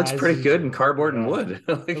honest, it looks As pretty good in usual, cardboard and yeah. wood.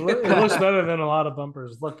 It looks better than a lot of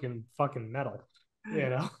bumpers looking fucking metal, you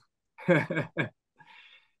know.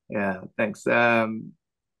 yeah, thanks.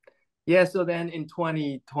 Yeah, so then in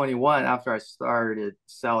 2021, after I started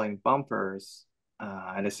selling bumpers,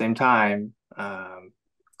 at the same time,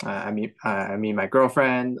 I meet my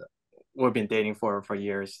girlfriend. We've been dating for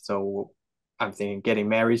years, so I'm thinking getting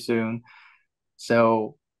married soon.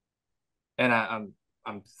 So, and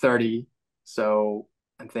I'm 30, so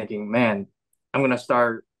I'm thinking, man, I'm gonna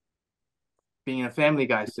start being a family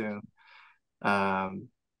guy soon. Um,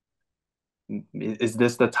 is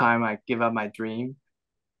this the time I give up my dream,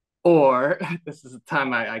 or this is the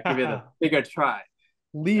time I give it a bigger try?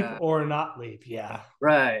 Leap Uh, or not leap, yeah.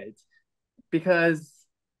 right, because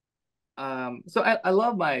so I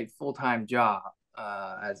love my full-time job,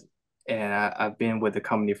 and I've been with the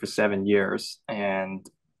company for 7 years, and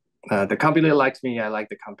the company likes me. I like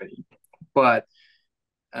the company, but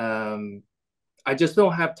um, I just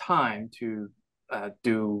don't have time to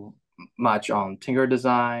do much on Tinker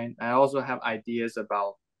design. I also have ideas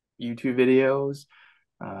about YouTube videos.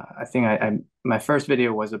 I think my first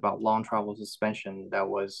video was about long travel suspension. That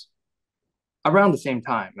was around the same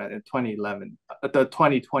time, 2011, the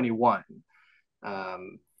 2021. Um, I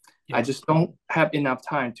Yeah. just don't have enough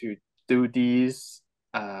time to do these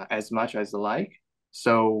as much as I like.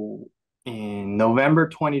 So in November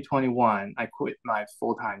 2021, I quit my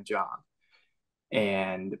full-time job,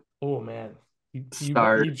 and Oh man.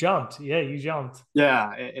 start. You jumped. Yeah, you jumped.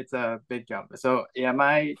 Yeah, it's a big jump. So yeah,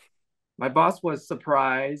 my boss was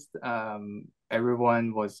surprised.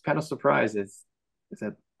 Everyone was kind of surprised. It's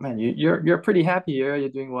said, man, you're pretty happy here. You're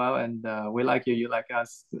doing well, and we like you. You like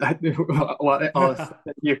us. What all of a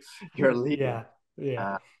sudden you're leaving. Yeah,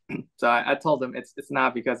 yeah. Uh, so I told them it's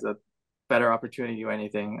not because of better opportunity or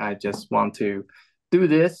anything. I just want to do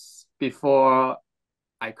this before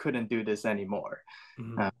I couldn't do this anymore.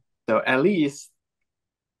 Mhm. Uh, so at least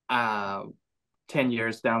uh, 10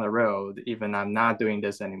 years down the road, even I'm not doing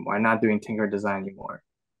this anymore, I'm not doing Tinker design anymore,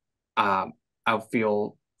 um, I'll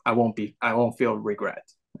feel I won't feel regret.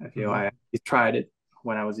 I feel Mhm. I tried it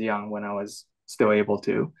when I was young, when I was still able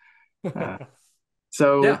to. Uh,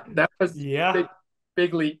 so Yeah. that was Yeah.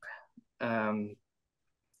 big leap. Um,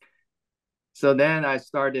 so then I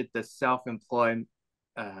started the self-employed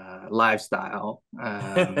lifestyle.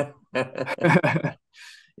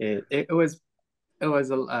 It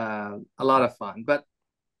was a lot of fun, but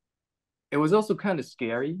it was also kind of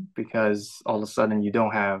scary because all of a sudden you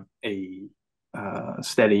don't have a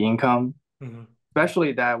steady income. Mhm.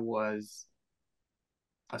 Especially that was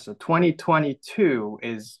so 2022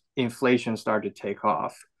 is inflation started to take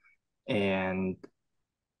off, and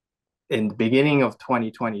in the beginning of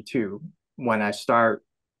 2022, when I start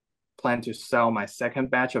plan to sell my second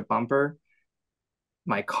batch of bumper,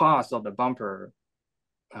 my cost of the bumper.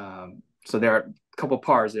 So there are a couple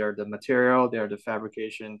parts. There are the material, there are the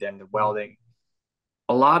fabrication, then the Mhm. welding.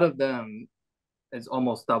 A lot of them is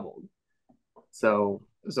almost doubled. So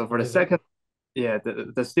for the Is it? second, yeah,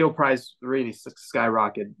 the steel price really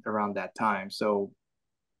skyrocketed around that time. So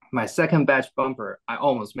my second batch bumper, I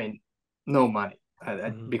almost made no money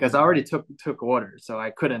Mhm. because I already took orders, so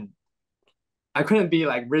I couldn't be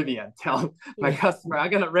like Rivian, tell my customer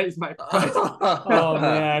I'm gonna raise my price. Oh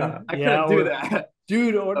man, I yeah, couldn't do or that.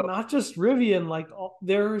 dude, or So, not just Rivian. Like,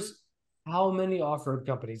 there's how many off-road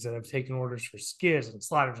companies that have taken orders for skids and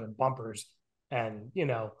sliders and bumpers, and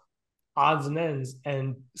odds and ends.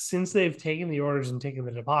 And since they've taken the orders and taken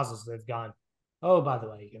the deposits, they've gone, oh, by the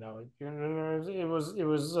way, it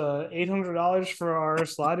was $800 for our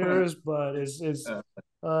sliders, but it's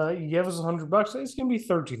uh, you gave us $100. It's gonna be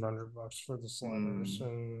 $1,300 for the sliders, mm,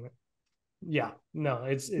 and yeah, no,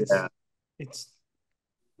 yeah, it's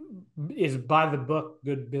is by the book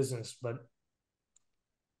good business, but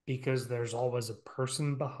because there's always a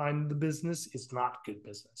person behind the business, it's not good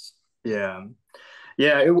business. yeah,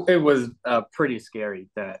 yeah. It was pretty scary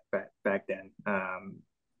that back then.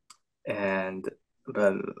 And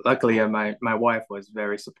but luckily, my wife was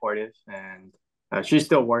very supportive, and she's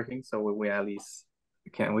still working, so we at least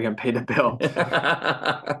we can pay the bill.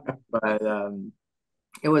 But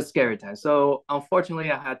it was scary time. So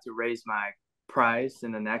unfortunately, I had to raise my price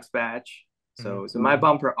in the next batch. Mm-hmm. So my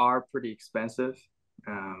bumper are pretty expensive,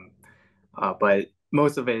 um, but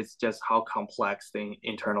most of it is just how complex the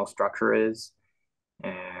internal structure is,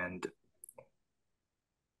 and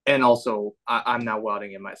also I'm not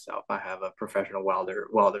welding it myself. I have a professional welder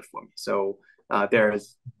for me. So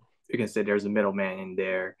there's you can say there's a middleman in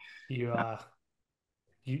there. You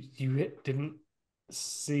didn't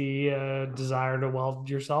see a desire to weld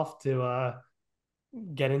yourself to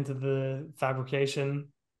get into the fabrication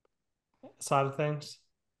side of things.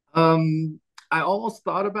 Um, I almost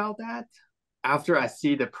thought about that after I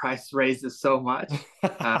see the price raises so much.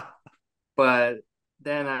 But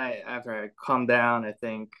then after I calm down, I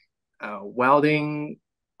think welding.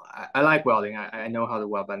 I like welding. I know how to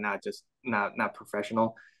weld, but not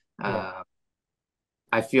professional. Yeah, Uh,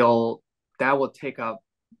 I feel that will take up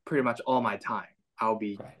pretty much all my time. I'll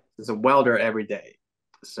be right. as a welder every day.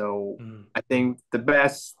 So Mm. I think the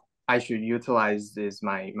best I should utilize is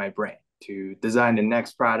my brain to design the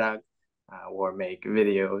next product or make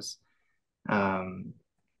videos. Um,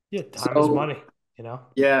 Yeah, time is so money.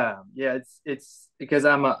 yeah, it's because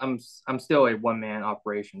I'm still a one man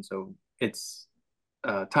operation, so it's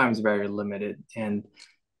time is very limited, and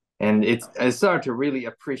I started to really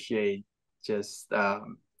appreciate just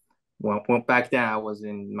when back then I was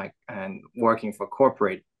in my and working for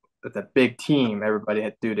corporate with a big team, everybody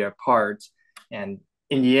had to do their parts, and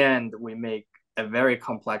in the end we make a very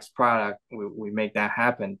complex product. We make that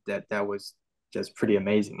happen. That was just pretty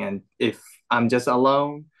amazing. And if I'm just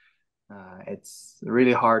alone, it's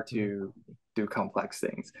really hard to do complex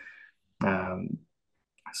things. Um,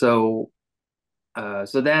 so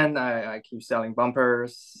so then I keep selling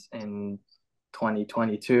bumpers in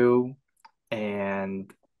 2022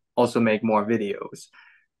 and also make more videos.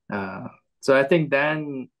 Uh, so I think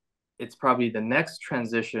then it's probably the next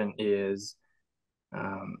transition is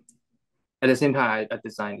um, at the same time I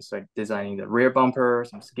designed designing the rear bumper,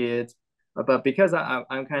 some skids, But because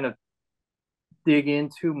I'm kind of dig in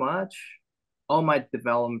too much, all my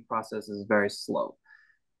development process is very slow.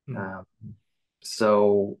 Mm. Um,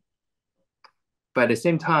 so, but at the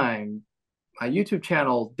same time, my YouTube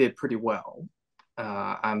channel did pretty well.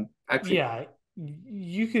 I'm actually Yeah,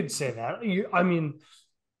 you could say that. I mean,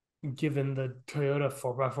 given the Toyota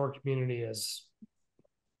 4x4 community is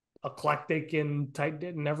eclectic and tight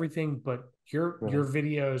knit and everything, but your Right.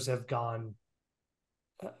 videos have gone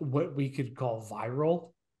what we could call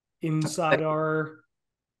viral inside our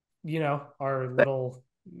our little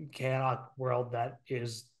chaotic world that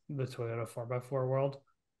is the Toyota 4x4 world.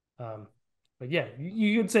 Um, but yeah,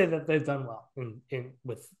 you could say that they've done well in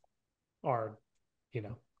with our you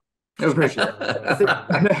know I appreciate channel and with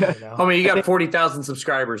it. I mean, you I got think 40,000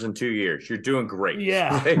 subscribers in 2 years. You're doing great.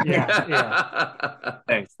 yeah.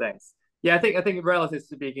 thanks. Yeah, I think relative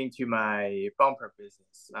speaking to my bumper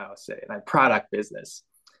business, I would say my product business.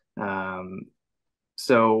 Um,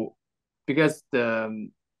 so because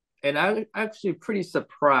and I'm actually pretty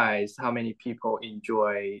surprised how many people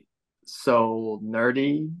enjoy so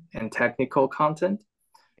nerdy and technical content.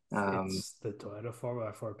 Um, It's the Toyota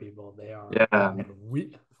 4x4 people. They are, yeah, and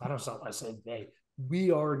we, I don't know, I said they,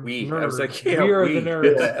 we are I was nerds. like, yeah, We are the we.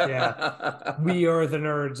 nerds. Yeah. We are the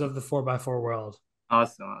nerds of the 4x4 world.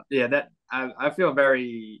 awesome. Yeah, that I feel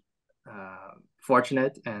very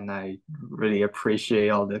fortunate, and I really appreciate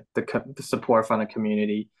all the support from the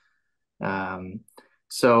community. Um,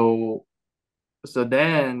 so so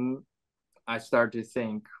then I start to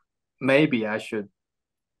think maybe I should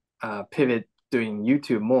pivot doing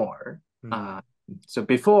YouTube more. Mm. Uh, so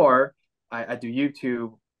before I do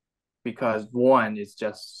YouTube because one is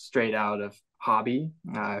just straight out of hobby.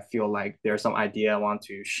 I feel like there's some idea I want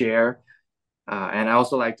to share, and I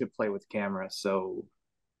also like to play with cameras. So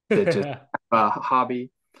it's just a hobby.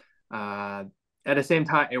 Uh, at the same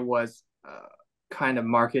time, it was kind of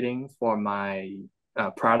marketing for my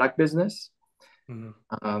product business. Mm.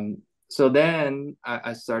 Um, so then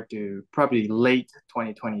I start to probably late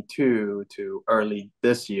 2022 to early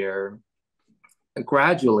this year.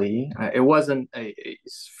 Gradually, it wasn't a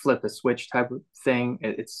flip a switch type of thing.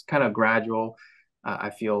 It's kind of gradual. I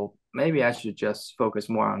feel maybe I should just focus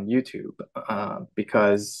more on YouTube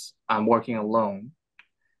because I'm working alone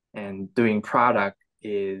and doing product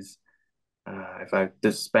is if I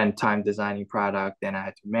just spend time designing product, then I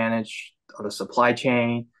had to manage the supply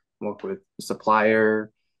chain, work with the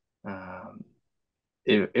supplier. Um,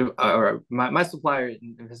 my supplier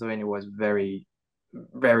in Pennsylvania was very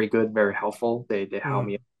good, very helpful. They helped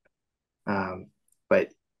Mm. me. But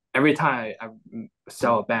every time I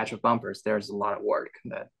sell a batch of bumpers, there's a lot of work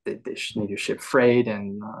that they need to ship freight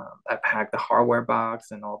and I pack the hardware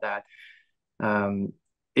box and all that. Um,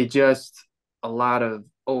 it just a lot of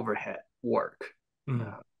overhead work. Mm.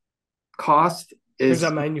 Uh, cost Turns is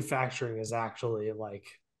out manufacturing is actually like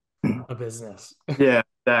a business. yeah,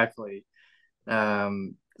 exactly.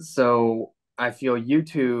 So I feel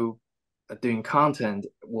YouTube doing content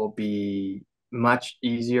will be much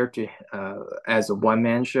easier to as a one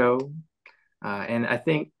man show, and I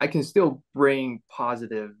think I can still bring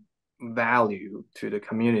positive value to the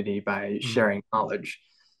community by Mm. sharing knowledge.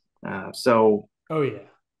 So Oh yeah.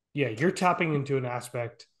 Yeah, you're tapping into an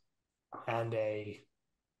aspect and a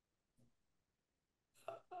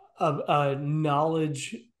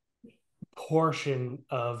knowledge portion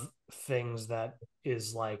of things that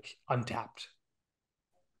is like untapped.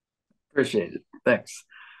 appreciate it. Thanks.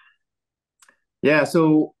 Yeah,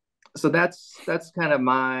 so that's kind of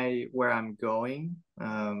my where I'm going.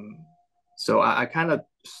 So I kind of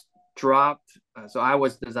dropped. So I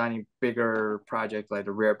was designing bigger projects like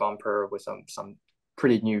the rear bumper with some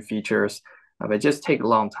pretty new features, but it just take a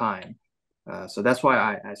long time. So that's why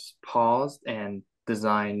I paused and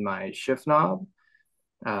designed my shift knob.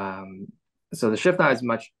 Um, so the shift knob is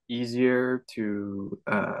much easier to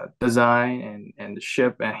design and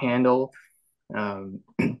ship and handle.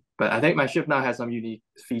 But I think my ship now has some unique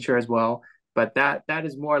feature as well. But that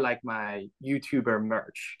is more like my YouTuber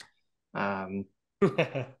merch. Um,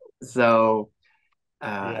 so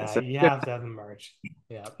Yeah, so you have to have the merch.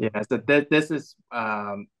 Yeah. yeah, so this is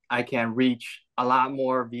I can reach a lot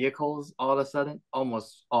more vehicles all of a sudden,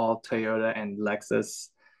 almost all Toyota and Lexus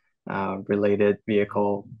related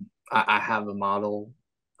vehicle. I have a model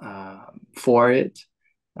for it.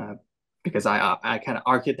 Uh, because I kind of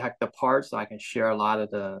architect the parts so I can share a lot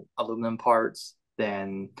of the aluminum parts.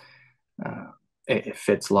 Then it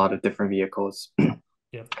fits a lot of different vehicles.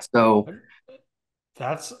 Yep. So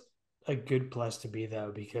That's a good place to be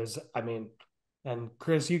though, because I mean, and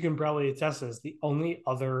Chris, you can probably attest this. The only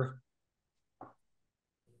other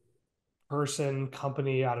person,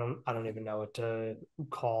 company, I don't even know what to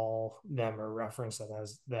call them or reference them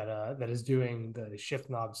as, that is doing the shift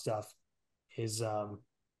knob stuff is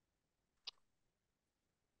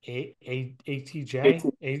ATJ,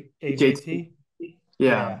 AJT. Yeah,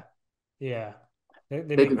 Yeah, yeah. They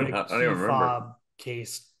they make do. the I don't key even remember. fob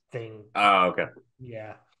case thing. Oh, okay.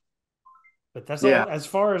 Yeah, but that's Yeah, all as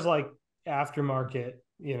far as like aftermarket,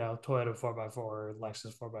 Toyota 4x4,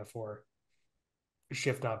 Lexus 4x4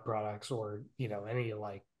 shift knob products, or any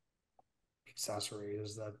like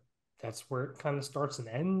accessories. That's where it kind of starts and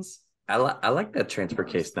ends. I like that transfer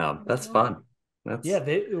case knob. That's fun. Yeah,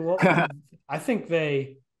 That's I think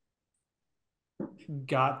they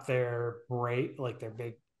got their break, like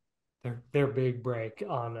their big break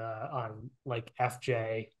on like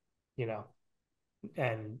FJ, you know,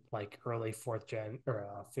 and like early fourth gen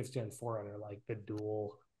or fifth gen Forerunner, like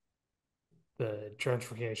the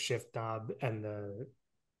transfer case shift knob and the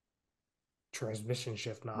transmission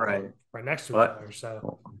shift knob right. are right next to each what other.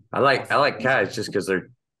 So I like that's guys just because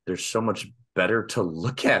they're so much better to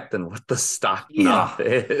look at than what the stock knob yeah.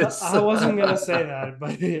 is. I wasn't gonna say that,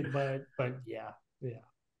 but yeah, yeah.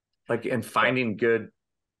 Like and finding good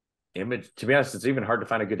image. To be honest, it's even hard to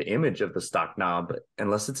find a good image of the stock knob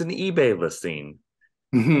unless it's an eBay listing.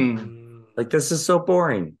 Mhm. Mm, Like this is so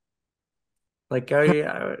boring. Like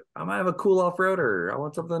I might have a cool off roader. I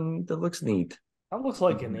want something that looks neat. that looks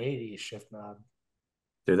like an '80s shift knob.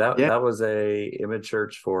 Dude, Yeah, that was a image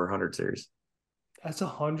search for 100 series. That's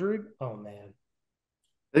 100. Oh man.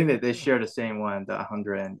 I think that they share the same one, the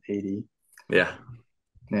 180. Yeah.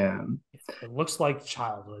 Yeah. It looks like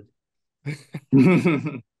childhood. like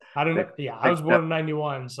I don't know. Yeah, I was born in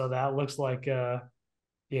 '91, so that looks like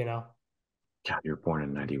you know, God, you were born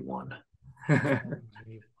in 91. that.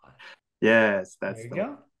 Yes, there that's you the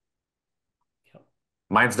go. Yep.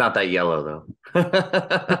 Mine's not that yellow though.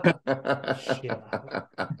 Shit.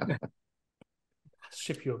 I'll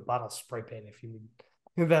ship you a bottle of spray paint if you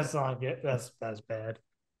need. That's not good. That's bad.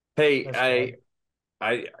 Hey, That's bad.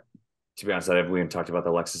 I to be honest, we haven't talked about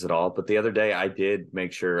the Lexus at all, but the other day I did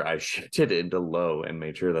make sure I shifted into low and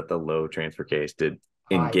made sure that the low transfer case did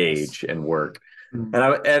Ah, yes. engage and work. Mm.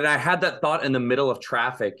 And I had that thought in the middle of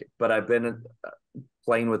traffic, but I've been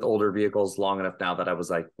playing with older vehicles long enough now that I was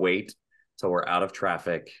like, wait till we're out of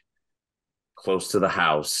traffic, close to the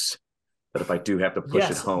house, that if I do have to push it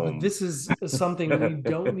Yes, but home. this is something we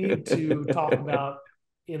don't need to talk about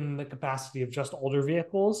in the capacity of just older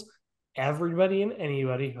vehicles. Everybody and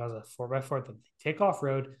anybody who has a 4x4 that they take off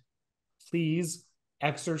road, please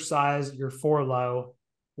exercise your four low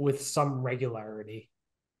with some regularity,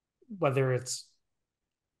 whether it's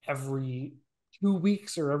every 2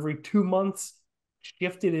 weeks or every 2 months.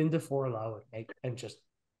 Shift it into four low and just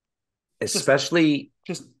especially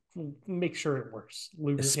just make sure it works.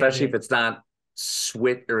 Lubricate especially if it. it's not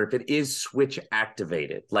switch or if it is switch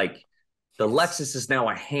activated. Like the Yes. Lexus is now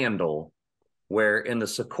a handle, where in the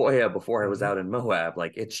Sequoia before I was Mm-hmm. out in Moab,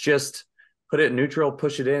 like it's just put it in neutral,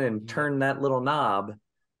 push it in, and Yep. turn that little knob,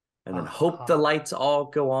 and then hope the Uh-huh. lights all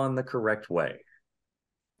go on the correct way,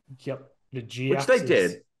 Yep. The which they GX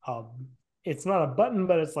is did. it's not a button,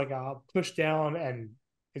 but it's like a push down, and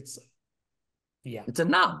it's yeah. It's a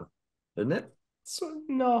knob, isn't it? So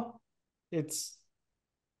no, it's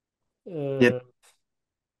Yeah, uh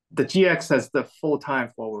the GX has the full-time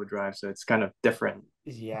four-wheel drive, so it's kind of different.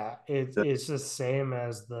 yeah, So, it's the same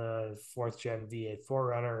as the fourth gen V8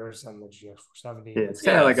 Forerunners and the GX 470 yeah, and it's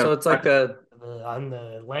kind of Yeah. like a So it's like a on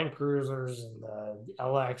the Land Cruisers and the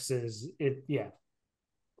LXs.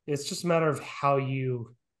 It's just a matter of how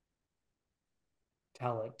you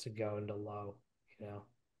tell it to go into low, you know.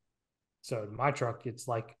 So in my truck, it's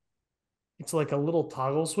like a little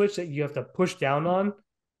toggle switch that you have to push down on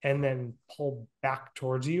and then pull back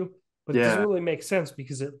towards you. But it doesn't yeah, really make sense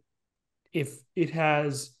because if it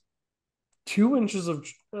has 2 inches of,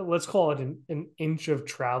 let's call it an inch of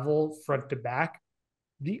travel front to back,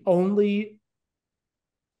 the only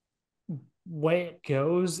way it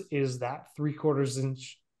goes is that 3/4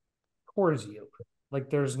 inch towards you. Like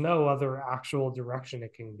there's no other actual direction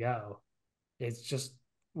it can go. It's just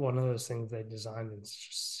one of those things they designed in such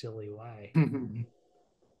a silly way.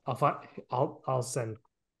 I'll find I'll send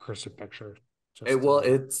Chris a picture just well,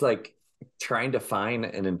 it's like trying to find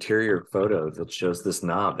an interior photo that shows this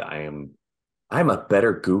knob. I'm a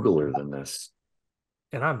better Googler than this.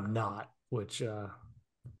 and I'm not, which Oh,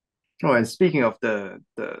 and speaking of the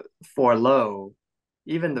four low,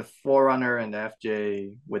 even the Forerunner and the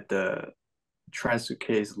FJ with the transfer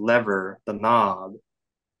case lever, the knob,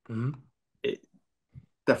 mhm. it,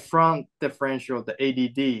 the front differential, the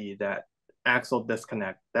ADD, that axle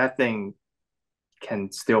disconnect, that thing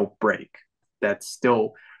can still break, that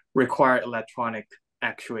still require electronic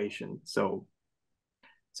actuation. So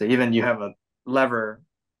even you have a lever,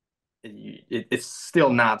 it's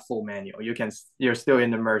still not full manual. You're still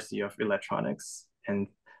in the mercy of electronics and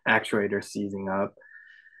actuators seizing up.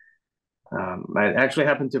 It actually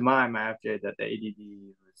happened to my FJ that the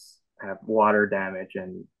ADD was have water damage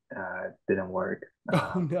and didn't work.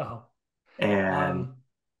 Oh no. And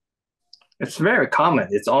it's very common.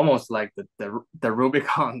 It's almost like the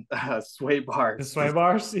Rubicon sway The bars. sway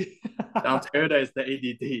bars. On Toyota is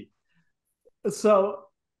the ADD. So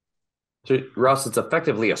Ross, it's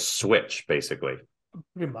effectively a switch, basically.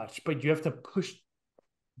 pretty much, but you have to push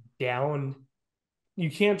down. You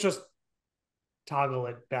can't just toggle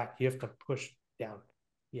it back. You have to push down.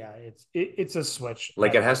 Yeah, it's a switch.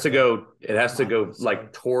 Like it has to go like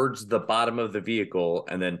side. towards the bottom of the vehicle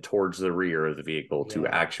and then towards the rear of the vehicle to Yeah.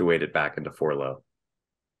 actuate it back into 4-low.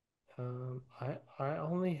 I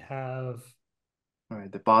only have All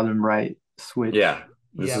right, the bottom right switch. Yeah.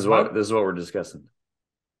 This is what we're discussing.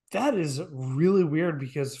 That is really weird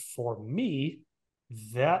because for me,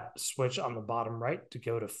 that switch on the bottom right to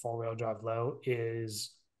go to 4-wheel drive low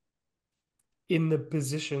is in the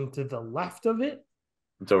position to the left of it.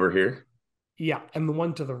 It's over here. Yeah, and the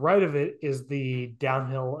one to the right of it is the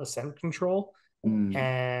downhill ascent control.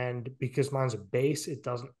 And because mine's a base, it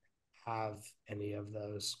doesn't have any of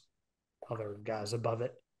those other guys above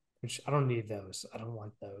it, which I don't need those. I don't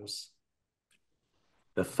want those.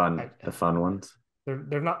 The fun ones.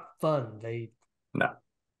 They're not fun.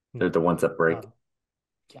 They're the ones that break.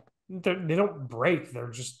 Yeah, they don't break.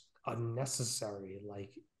 They're just unnecessary.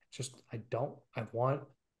 Like, I want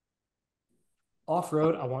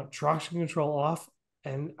off-road. I want traction control off,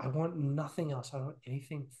 and I want nothing else. I don't want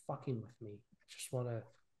anything fucking with me. I just want to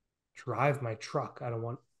drive my truck. I don't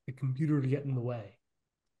want the computer to get in the way,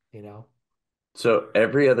 you know? So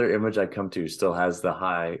every other image I come to still has the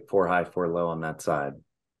high, 4 low on that side.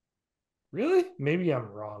 Really? Maybe I'm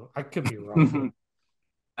wrong. I could be wrong.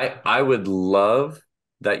 I would love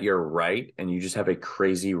that you're right and you just have a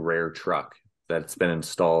crazy rare truck that's been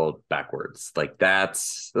installed backwards. Like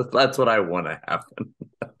that's what I want to happen.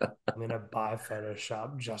 I'm gonna buy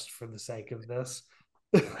Photoshop just for the sake of this.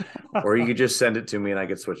 Or you could just send it to me and I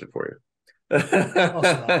could switch it for you.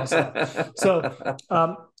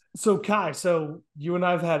 So Kai, so you and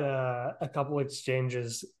I've had a couple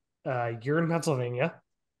exchanges. You're in Pennsylvania.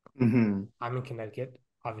 Mm-hmm. I'm in Connecticut,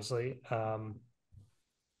 obviously.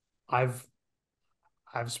 I've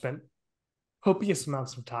spent copious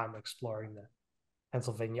amounts of time exploring the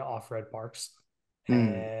Pennsylvania off-road parks.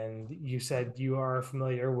 And you said you are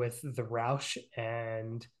familiar with the Roush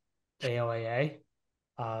and AOAA.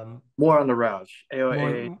 More on the Roush.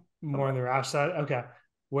 AOA. More on the Roush side. Okay.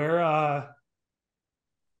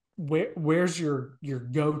 Where's your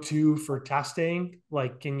go-to for testing?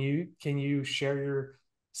 Like, can you share your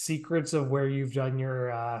secrets of where you've done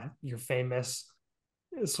your famous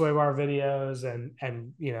sway bar videos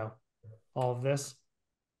and all of this?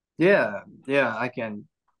 Yeah, I can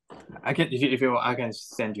if you want, I can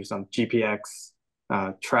send you some GPX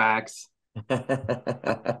tracks.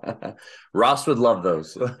 Ross would love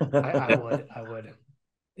those. I would.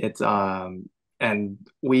 It's and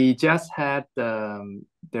we just had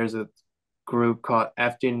there's a group called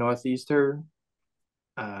FJ Northeaster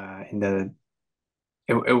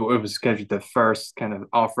it was kind of the first kind of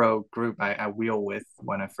off-road group I wheel with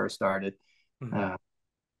when I first started.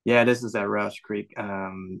 Yeah, this is at Rush Creek.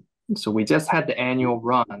 So we just had the annual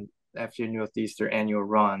run, FJ Northeaster annual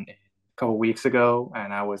run a couple weeks ago,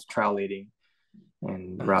 and I was trail leading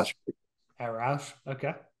in Rush Creek. At Rush,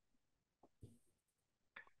 okay.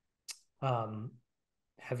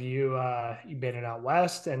 Have you been in out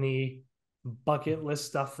west? Any bucket list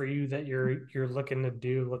stuff for you that you're looking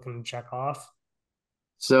to check off?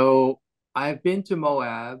 So I've been to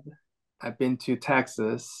Moab, I've been to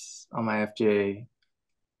Texas on my FJ.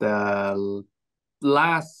 The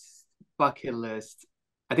last bucket list,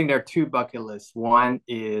 I think there are two bucket lists. One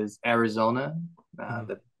is Arizona,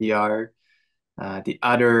 the PR. The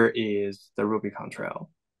other is the Rubicon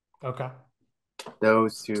Trail. Okay.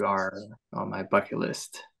 Those two are on my bucket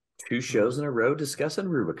list. 2 shows in a row discussing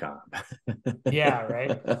Rubicon. Yeah,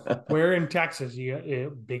 right. Where in Texas?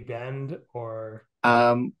 You Big Bend or?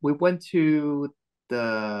 We went to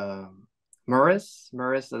the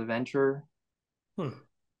Merus Adventure.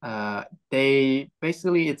 They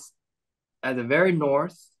basically it's at the very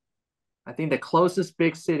north. I think the closest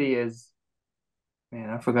big city is, man,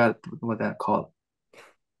 I forgot what that called.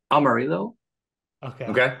 Amarillo.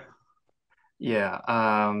 Okay.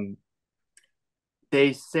 Yeah.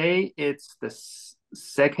 They say it's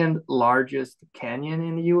second largest canyon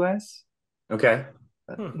in the US, Okay.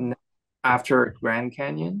 Hmm. after Grand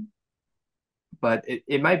Canyon. But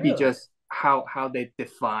it might be Really? just how they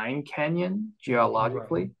define canyon Right.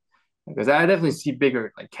 geologically. Because I definitely see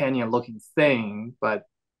bigger like canyon looking thing, but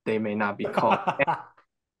they may not be called.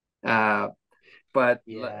 Uh, but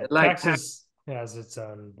Yeah, like Texas has its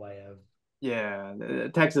own way of. yeah,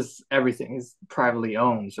 Texas, everything is privately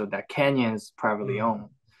owned, so that canyon is privately Mm.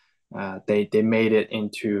 owned. They made it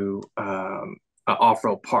into an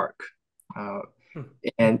off-road park, uh, Hmm.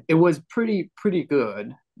 and it was pretty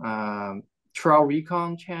good. Trail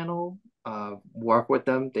Recon channel work with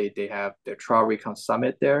them. They have their Trail Recon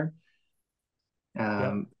Summit there. Yep.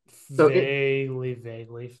 Um, so it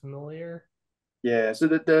Vaguely familiar. yeah. So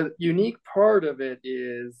the unique part of it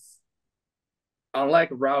is unlike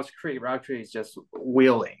Route Creek is just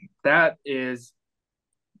wheeling. That is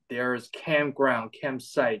there's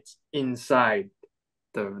campsites inside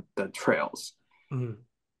the trails. Mhm.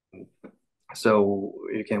 So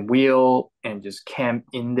you can wheel and just camp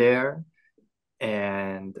in there.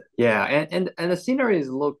 And yeah, and the sceneries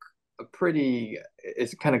look pretty,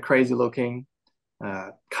 it's kind of crazy looking.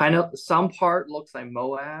 Kind of some part looks like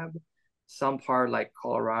Moab, some part like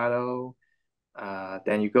Colorado.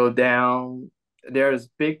 Then you go down. There's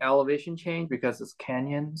big elevation change because it's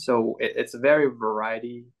canyon, so it's a very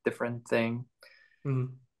variety different thing.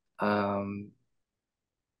 Mhm. Um,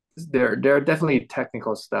 there are definitely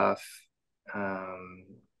technical stuff, um,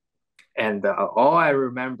 and all I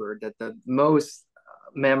remember that the most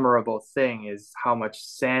memorable thing is how much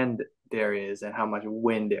sand there is and how much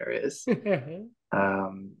wind there is.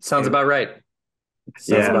 Sounds It, about right. Sounds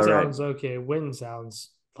yeah, Sand about right. sounds okay. Wind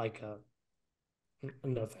sounds like a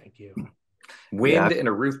no, thank you. yeah, Wind and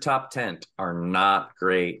a rooftop tent are not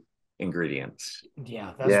great ingredients.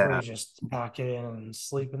 Yeah, that's where yeah. you just pack it in and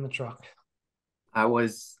sleep in the truck.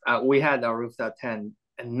 We had our rooftop tent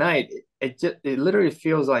at night. It literally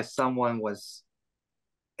feels like someone was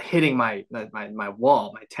hitting my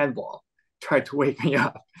wall, my tent wall, tried to wake me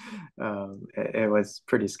up. It was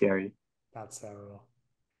pretty scary. That's terrible.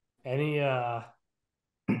 Any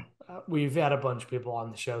we've had a bunch of people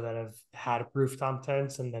on the show that have had rooftop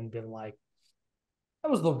tents and then been like, that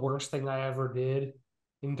was the worst thing I ever did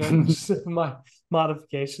in terms of my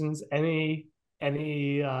modifications. Any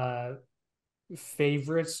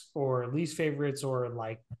favorites or least favorites or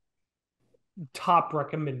like top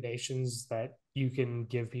recommendations that you can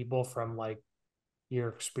give people from like your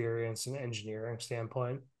experience and engineering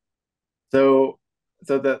standpoint? So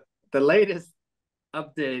so the latest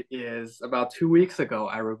update is about 2 weeks ago.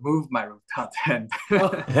 I removed my rooftop tent, Oh,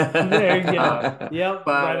 there you go. uh, Yep, right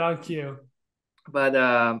but on cue.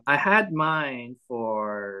 I had mine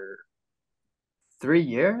for 3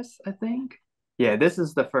 years, I think. Yeah, this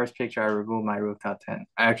is the first picture I removed my rooftop tent.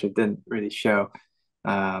 I actually didn't really show,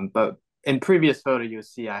 but in previous photo you'll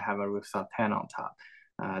see I have a rooftop tent on top.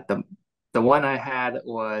 The one I had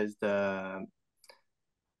was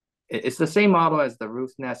it's the same model as the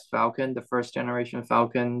Roof Nest Falcon, the first generation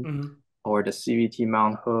Falcon, Mhm. or the CVT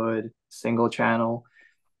mount hood single channel.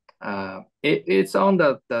 It's on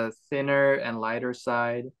the thinner and lighter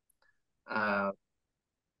side, uh,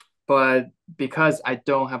 but because I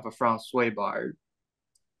don't have a front sway bar,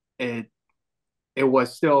 it it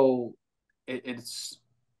was still it's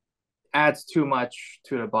adds too much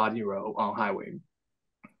to the body roll on highway.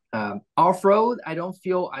 Off road, I don't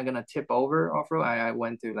feel I'm gonna tip over off road. I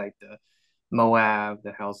went to like the Moab,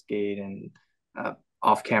 the Hell's Gate, and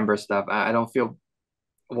off camber stuff. I don't feel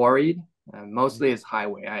worried. Mostly it's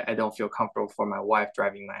highway. I don't feel comfortable for my wife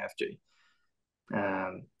driving my FJ.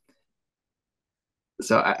 Um,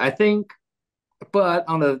 so I think, but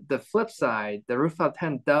on the flip side, the rooftop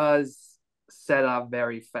tent does set up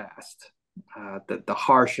very fast. The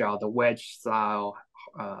hard shell, the wedge style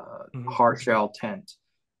Mhm. hard shell tent.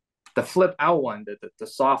 The flip out one, the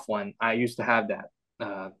soft one, I used to have that.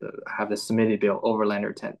 Have the Smittyville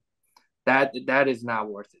Overlander tent. That is not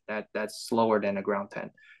worth it. That's slower than a ground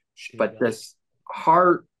tent. But Yeah. this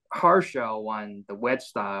hard shell one, the wedge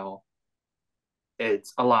style,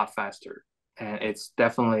 it's a lot faster, and it's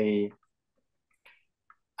definitely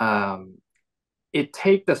um, it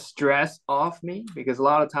take the stress off me because a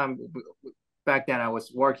lot of time back then I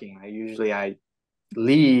was working. I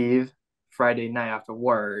leave Friday night after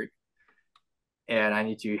work, and I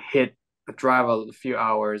need to drive a few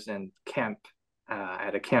hours and camp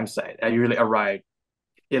at a campsite. I usually arrive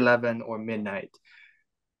 11 or midnight.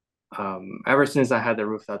 Ever since I had the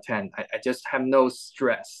rooftop tent, I just have no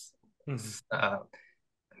stress. Mhm.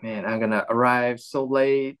 Man, I'm gonna arrive so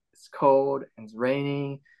late. It's cold and it's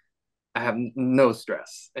raining. I have no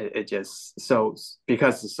stress. It just so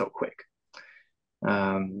because it's so quick.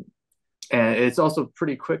 Um, and it's also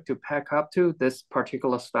pretty quick to pack up to this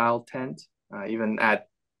particular style tent, even at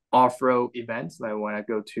off-road events. Like when I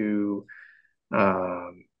go to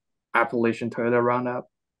um, Appalachian Toyota Roundup,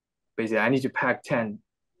 basically I need to pack tent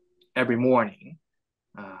every morning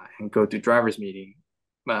and go to driver's meeting.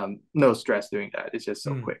 No stress doing that. It's just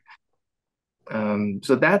so quick.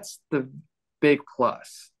 So that's the big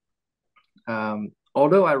plus.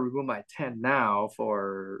 Although I remove my tent now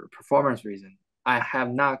for performance reason, I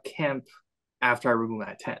have not camped after I remove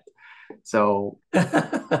my tent. So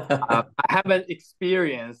I haven't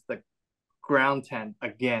experienced the ground tent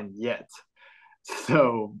again yet.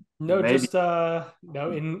 So No, maybe just no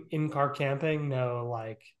in-car camping, no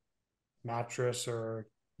like mattress or,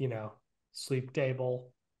 sleep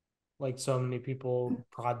table. Like so many people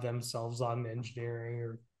pride themselves on engineering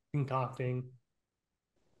or concocting.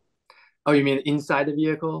 oh, you mean inside the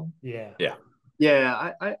vehicle? Yeah. Yeah.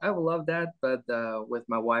 Yeah, I would love that, but with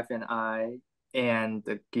my wife and I and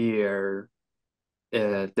the gear,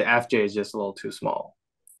 the FJ is just a little too small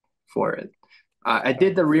for it. I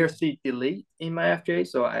did the rear seat delete in my FJ,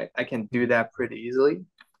 so I can do that pretty easily.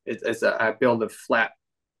 I build a flat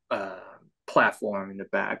uh, platform in the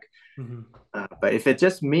back. Mm-hmm. But if it's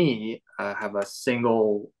just me, I have a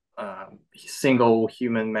single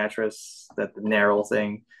human mattress, that the narrow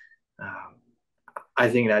thing. Um, I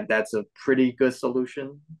think that's a pretty good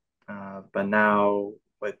solution. But now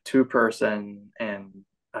with two-person and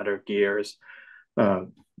other gears,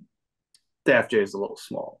 um, the FJ is a little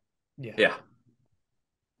small. Yeah. Yeah.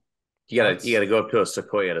 You gotta go up to a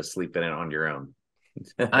Sequoia to sleep in it on your own.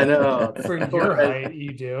 I know. For your height,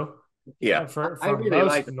 you do. Yeah. For I really most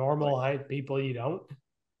like normal height people, you don't.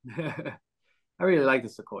 I really like the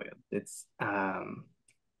Sequoia. It's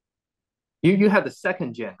you have the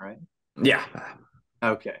second gen, right? Yeah.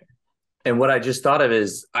 Okay. And what I just thought of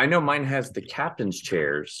is I know mine has the captain's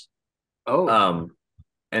chairs. Oh.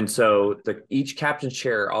 And so each captain's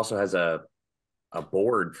chair also has a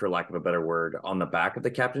board, for lack of a better word, on the back of the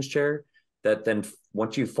captain's chair that then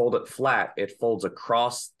once you fold it flat, it folds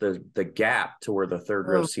across the gap to where the third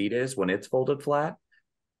row seat is when it's folded flat.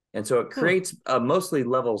 And so it creates a mostly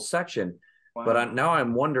level section. Wow. But now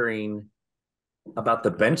I'm wondering about the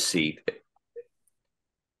bench seat.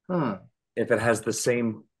 If it has the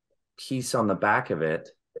same piece on the back of it,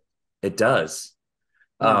 it does.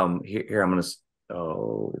 Here I'm gonna.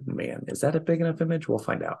 Oh man, is that a big enough image? We'll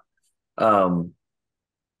find out. Oh,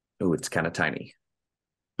 it's kind of tiny,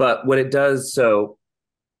 but what it does, so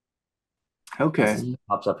okay,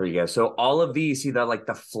 pops up for you guys. So all of these, see that like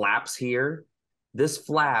the flaps here. This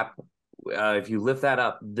flap, if you lift that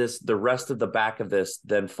up, the rest of the back of this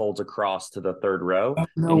then folds across to the third row,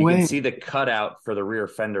 no and you way. can see the cutout for the rear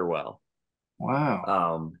fender well.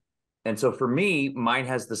 Wow. And so for me, mine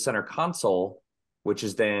has the center console, which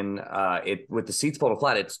is then it with the seats folded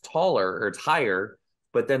flat, it's taller or it's higher,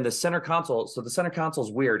 but then the center console, so the center console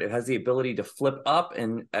is weird. It has the ability to flip up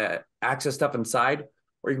and access stuff inside,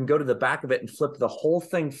 or you can go to the back of it and flip the whole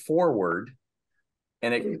thing forward,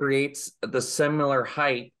 and it creates the similar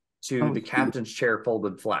height to the captain's chair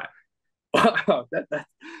folded flat. Wow,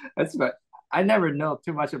 that's what I never know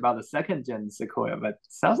too much about the second gen Sequoia, but it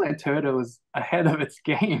sounds like Toyota was ahead of its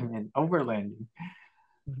game in overlanding.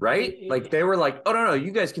 Right? Like they were like, oh no,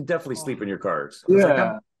 you guys can definitely sleep in your cars. I was like,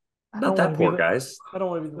 I'm not that poor, guys. I don't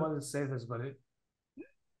want to be the one to say this, but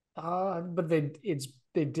but they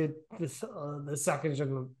did this the second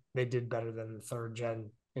gen, they did better than the third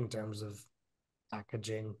gen in terms of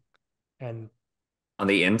packaging and on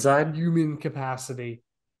the inside human capacity.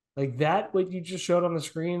 Like that, what you just showed on the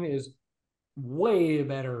screen is way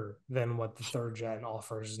better than what the third gen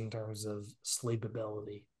offers in terms of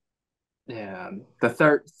sleepability. Yeah, the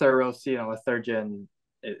third row seat on the third gen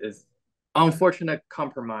is unfortunate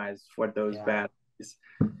compromise for those batteries.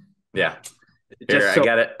 Yeah. Here, I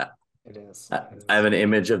got it. It is. I have an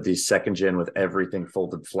image of the second gen with everything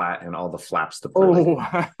folded flat and all the flaps to prove.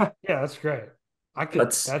 Yeah, that's great.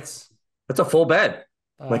 That's a full bed.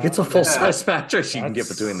 Like it's a full size mattress you can get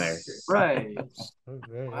between there. Right.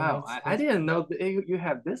 Okay. Wow. I didn't know that you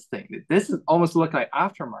have this thing. This is almost look like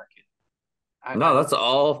aftermarket. No, that's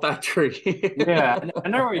all factory. Yeah. I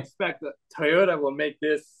never expect that Toyota will make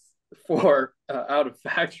this for out of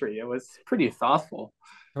factory. It was pretty thoughtful.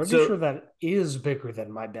 I'm pretty sure that is bigger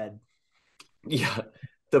than my bed. Yeah.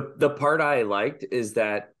 The part I liked is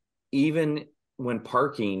that even when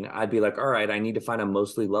parking, I'd be like, all right, I need to find a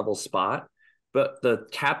mostly level spot. But the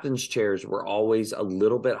captain's chairs were always a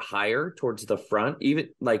little bit higher towards the front, even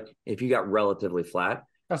like if you got relatively flat.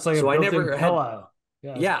 That's like so a built-in pillow.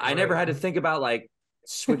 Yeah, that's Yeah, I never great. had to think about like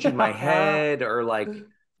switching my head or like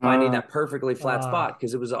finding that perfectly flat spot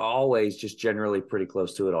because it was always just generally pretty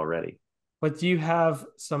close to it already. But do you have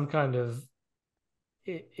some kind of,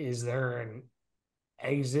 is there an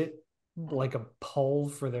exit, like a pole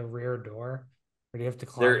for the rear door? Or do you have to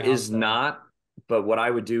There climb is out the not, but what I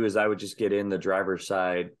would do is I would just get in the driver's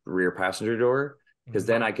side rear passenger door because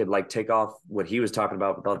then I could like take off what he was talking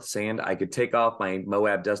about without the sand. I could take off my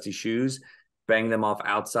Moab dusty shoes, bang them off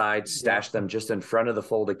outside, stash them just in front of the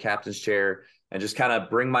folded captain's chair, and just kind of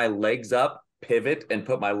bring my legs up, pivot, and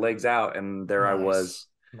put my legs out, and there I was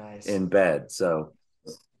nice. in bed. So,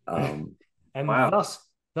 um, And Wow.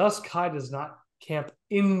 thus Kai does not camp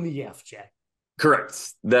in the FJ.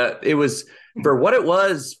 correct. That it was for what it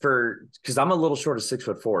was for because I'm a little short of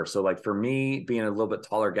 6'4". So like for me being a little bit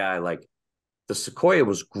taller guy, like the Sequoia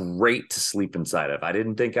was great to sleep inside of. I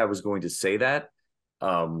didn't think I was going to say that.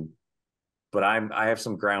 But I have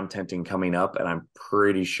some ground tenting coming up and I'm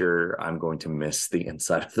pretty sure I'm going to miss the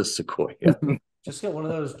inside of the Sequoia. Just get one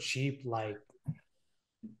of those cheap, like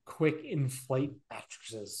quick inflate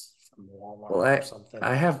mattresses from Walmart Well, or something.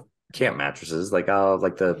 I have camp mattresses like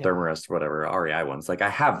the Thermarest or whatever REI ones. Like I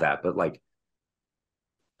have that, but like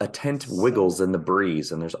a tent wiggles in the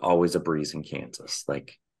breeze, and there's always a breeze in Kansas.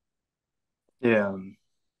 Like, Yeah.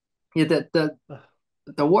 Yeah,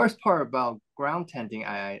 the worst part about ground tenting,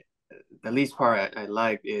 the least part I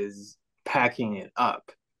like is packing it up.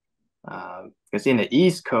 Because in the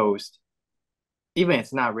East Coast, even if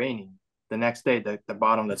it's not raining, the next day the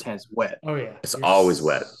bottom of the tent's wet. Oh yeah, it's always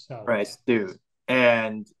wet. So right, dude.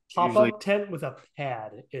 And pop usually, up tent with a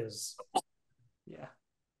pad is, yeah.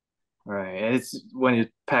 right, and it's when you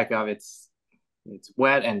pack up, it's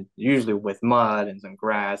wet and usually with mud and some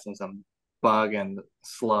grass and some bug and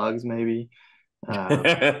slugs maybe.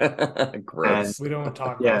 Gross. We don't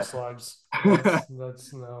talk Yeah. about slugs.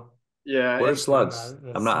 That's no. Yeah, Where's slugs?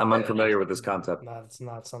 I'm unfamiliar with this concept. It's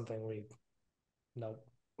not something we. Nope.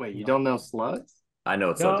 Wait, you don't know slugs? I know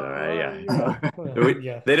it's slugs, right? Yeah.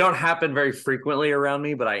 Yeah. They don't happen very frequently around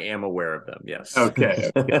me, but I am aware of them. Yes. Okay.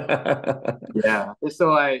 Yeah.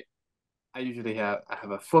 So I usually have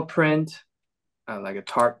a footprint, like a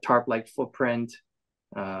tarp like footprint.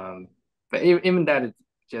 But even that is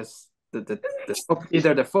just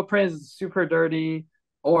either the footprint is super dirty,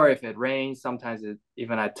 or if it rains, sometimes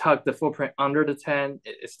even I tuck the footprint under the tent,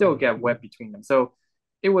 it still get wet between them. So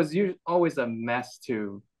it was always a mess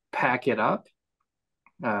to pack it up.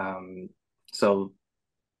 So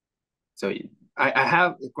I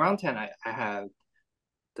have the ground tent. I have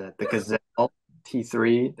the Gazelle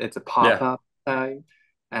T3. It's a pop up tag,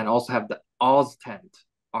 and also have the Oz tent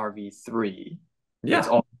RV3. Yeah. It's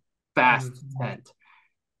all fast tent.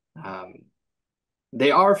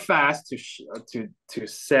 They are fast to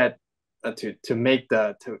set to make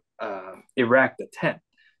to erect the tent,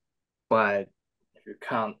 but if you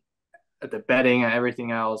count the bedding and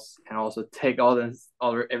everything else, and also take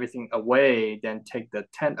everything away, then take the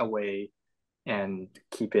tent away and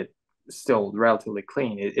keep it still relatively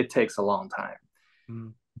clean, it takes a long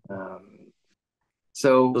time.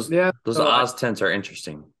 So those Oz tents are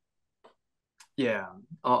interesting. Yeah,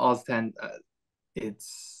 Oz tent,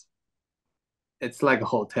 it's like a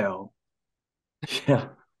hotel. Yeah.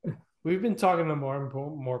 We've been talking to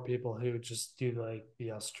more people who just do like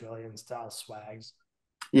the Australian style swags.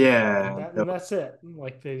 Yeah. And that's it.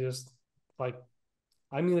 Like they just like,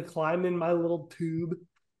 I'm gonna climb in my little tube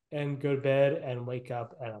and go to bed and wake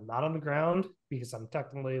up, and I'm not on the ground because I'm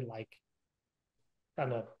technically like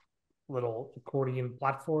on a little accordion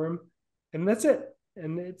platform, and that's it.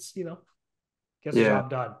 And it's gets the job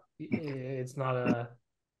done. It's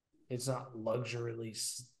not luxury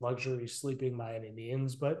sleeping by any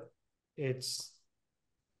means, but it's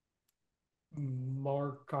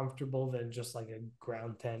more comfortable than just like a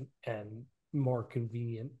ground tent and more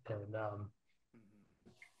convenient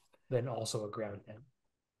than also a ground tent.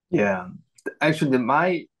 Yeah, actually,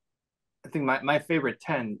 I think my favorite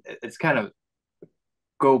tent. It's kind of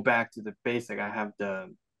go back to the basic. I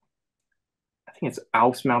think it's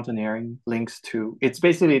Alps Mountaineering links to. It's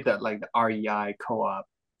basically the REI co-op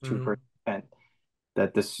trooper tent.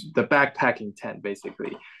 That the backpacking tent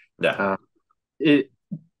basically. Yeah.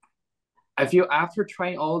 I feel after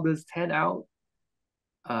trying all this tent out,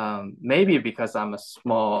 maybe because I'm a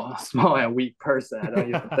small and weak person, I don't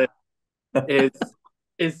even live.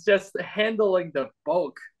 It's just handling the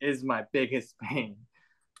bulk is my biggest pain.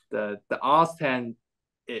 The Oz tent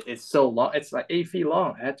is so long; it's like 8 feet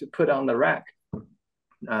long. I had to put it on the rack.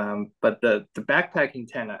 But the backpacking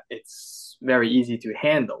tent, it's very easy to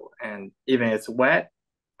handle, and even if it's wet,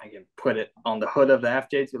 I can put it on the hood of the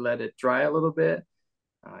FJ to let it dry a little bit.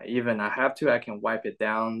 Even I have to, I can wipe it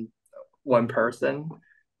down one person.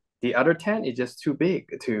 The other tent is just too big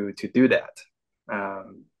to do that.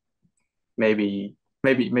 Um, maybe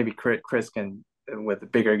Chris can, with a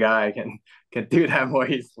bigger guy, can do that more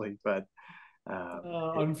easily. But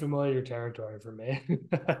Unfamiliar territory for me.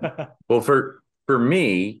 Well, for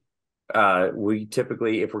me, we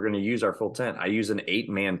typically, if we're going to use our full tent, I use an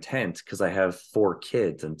 8-man tent because I have 4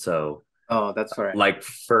 kids, and so oh, that's right. like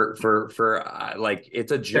like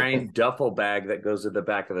it's a giant duffel bag that goes in the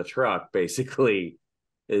back of the truck. Basically,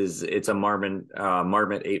 it's a Marmot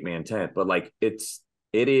 8-man tent, but like it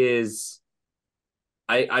is.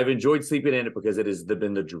 I've enjoyed sleeping in it because it has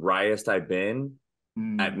been the driest I've been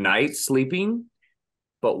at night sleeping.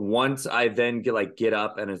 But once I then get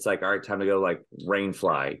up and it's like, all right, time to go, like rain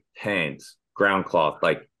fly, tent, ground cloth,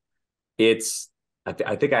 like it's I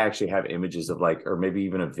think I actually have images of like, or maybe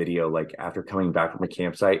even a video like after coming back from a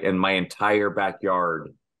campsite and my entire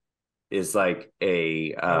backyard is like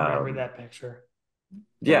a I remember that picture.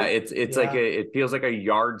 yeah, it's like it feels like a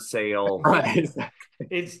yard sale. Right.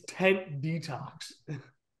 It's tent detox.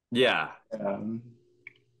 Yeah.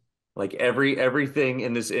 Like everything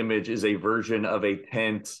in this image is a version of a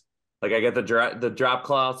tent. Like I got the drop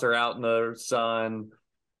cloths are out in the sun.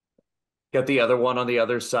 Got the other one on the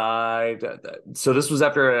other side. So this was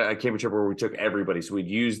after a camping trip where we took everybody. So we'd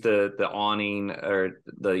use the awning or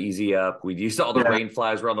the easy up. We'd used all the rain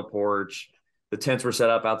flies were on the porch. The tents were set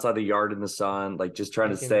up outside the yard in the sun, like just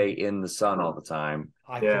trying to stay in the sun all the time.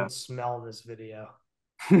 I can smell this video.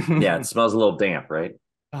 Yeah, it smells a little damp, right?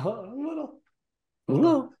 A little. A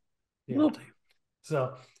little. Yeah. A little damp.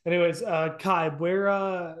 So, anyways, Kai,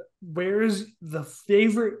 where's the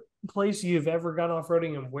favorite place you've ever gone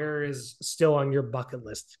off-roading and where is still on your bucket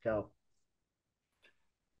list to go?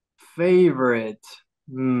 Favorite.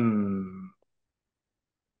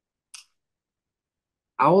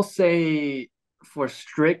 I will say for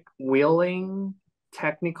strict wheeling,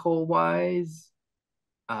 technical wise,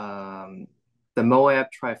 the Moab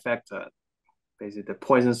trifecta, basically the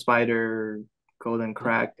Poison Spider, Golden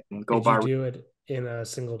Crack, and Go Did Bar. you do it in a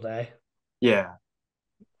single day? Yeah.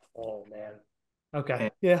 Oh man. Okay.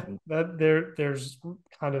 Yeah. There's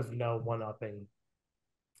kind of no one-upping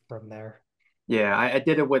from there. Yeah, I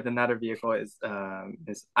did it with another vehicle. Is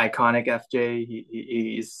Iconic FJ.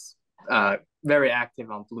 He's very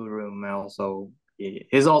active on Blue Room, and also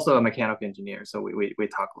he's also a mechanical engineer. So we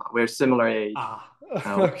talk a lot. We're similar age.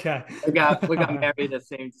 Okay. We got married at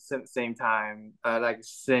the same time, like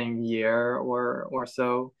same year or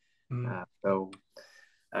so. Yeah,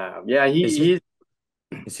 is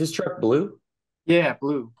his truck blue? Yeah,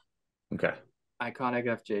 blue. Okay. Iconic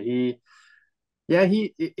FJ.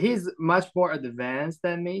 He's much more advanced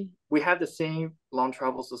than me. We have the same long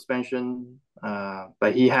travel suspension,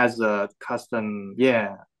 but he has a custom.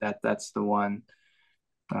 Yeah, that's the one.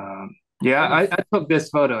 I took this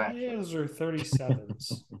photo actually. Those are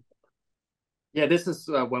 37s. Yeah, this is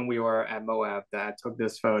when we were at Moab that I took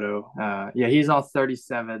this photo. Yeah, he's on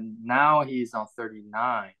 37. Now he's on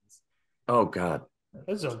 39s. Oh God.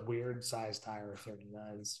 That's a weird size tire,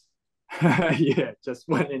 39s. Yeah, just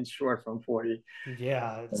 1 inch short from 40.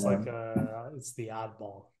 Yeah, it's like it's the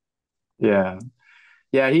oddball. Yeah.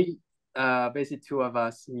 Yeah, he basically two of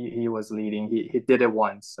us, he was leading. He did it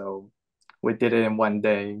once, so we did it in one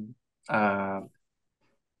day. Yeah,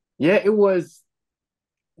 it was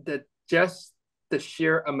just the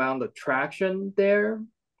sheer amount of traction there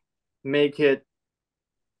make you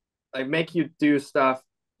do stuff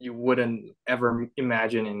you wouldn't ever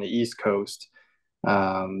imagine in the East Coast.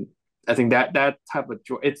 I think that type of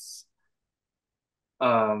joy,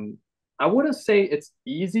 I wouldn't say it's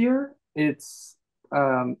easier. It's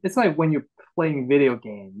like when you're playing video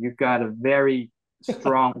game, you got a very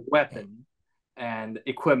strong weapon and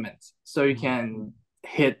equipment, so you can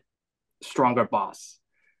hit stronger boss.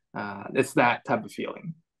 It's that type of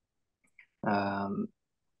feeling. On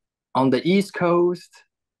the East Coast,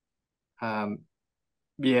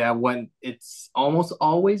 yeah, when it's almost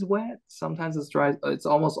always wet. Sometimes it's dry. It's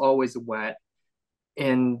almost always wet.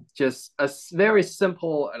 And just a very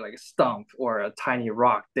simple like stump or a tiny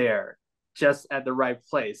rock there, just at the right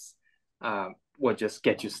place, will just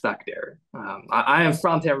get you stuck there. I am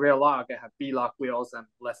front and rear lock. I have B-lock wheels. I'm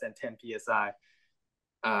less than 10 psi.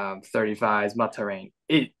 35s mud terrain.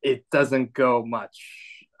 It doesn't go much.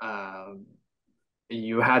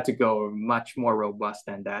 You had to go much more robust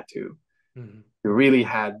than that too. You really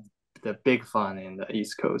had the big fun in the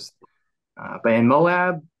East Coast. But in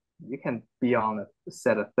Moab, you can be on a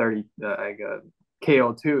set of 30 like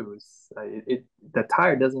KO2s. The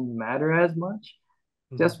tire doesn't matter as much.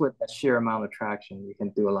 Just with the sheer amount of traction, you can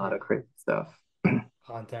do a lot of crazy stuff.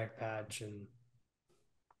 contact patch and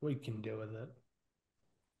what you can do with it.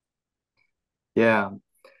 Yeah,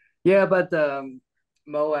 yeah, but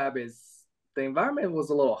Moab is the environment was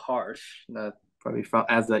a little harsh. Probably from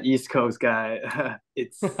as an East Coast guy,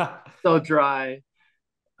 it's so dry,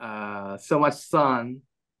 so much sun.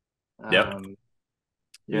 Yep.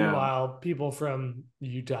 Yeah, Meanwhile, people from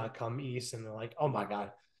Utah come east and they're like, "Oh my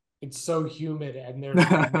god, it's so humid and there's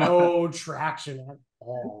no traction at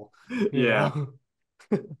all." You yeah, know?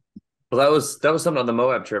 Well, that was something on the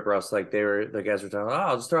Moab trip where I was like, the guys were talking, oh,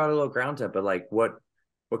 I'll just throw out a little ground tent, but like what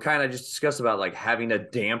kind I just discussed about like having a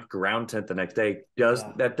damp ground tent the next day Yeah.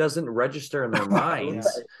 doesn't register in their Yeah. minds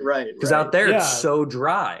because right. out there it's Yeah. so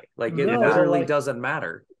dry, like it No, but Yeah, literally like doesn't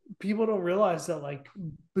matter. people don't realize that like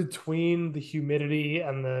between the humidity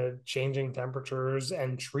and the changing temperatures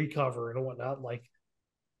and tree cover and whatnot, like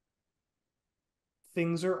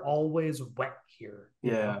things are always wet here,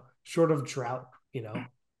 yeah, short of drought.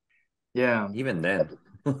 yeah, Even then,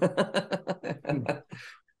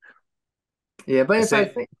 yeah. But if I say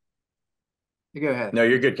think, go ahead. no,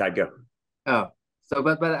 you're good, Kai. Go. Oh, so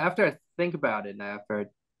but after I think about it, after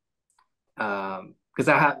because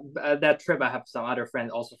I have that trip, I have some other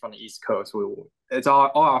friends also from the East Coast. It's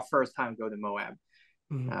all our first time go to Moab.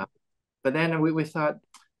 Mhm. Uh, but then we thought,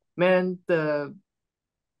 man, the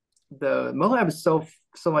Moab is so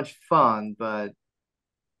much fun, but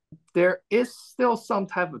there is still some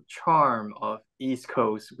type of charm of East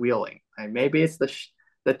Coast wheeling. Like maybe it's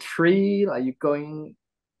the tree, like you going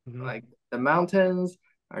Mhm. like the mountains,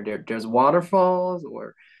 or there's waterfalls,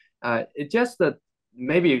 or it just that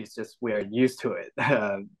maybe it's just we're used to it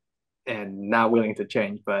and not willing to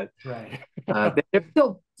change. But Right. there's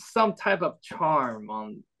still some type of charm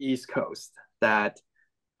on East Coast that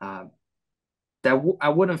uh, I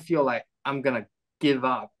wouldn't feel like I'm gonna give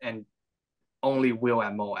up and only wheel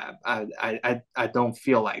at Moab. I don't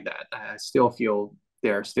feel like that. I still feel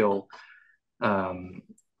there's still um,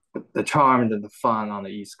 the charm and the fun on the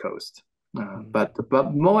East Coast. Mhm.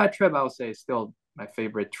 But Moab trip, I would say, is still my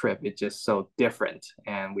favorite trip. It's just so different,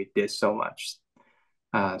 and we did so much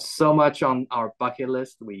on our bucket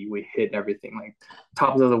list. We hit everything like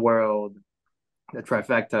tops of the world, the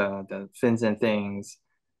trifecta, the fins and things,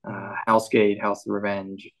 Mhm. Hell's Gate, Hell's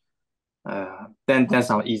Revenge. Then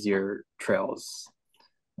some easier trails.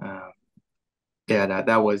 Uh, yeah,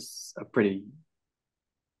 that was a pretty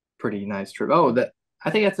nice trip. Oh, that I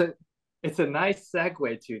think it's a nice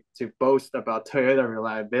segue to boast about Toyota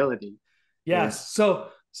reliability. Is Yes. So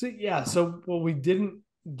what we didn't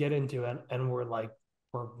get into, and we're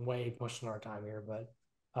way pushing our time here, but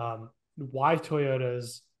why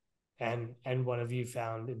Toyotas, and what have you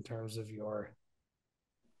found in terms of your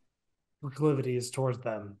proclivities towards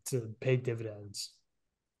them to pay dividends?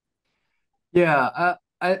 yeah,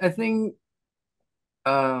 I think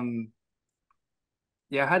um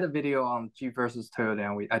yeah, I had a video on Jeep versus Toyota,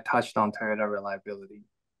 and I touched on Toyota reliability.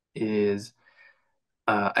 Is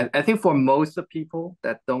I think for most of people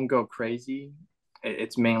that don't go crazy,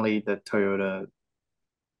 it's mainly the Toyota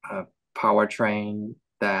uh, powertrain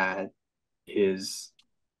that is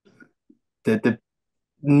the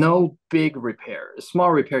no big repair.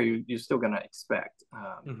 Small repair you're still gonna expect.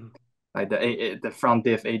 Mhm. Like the front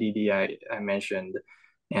diff ADD I mentioned,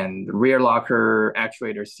 and rear locker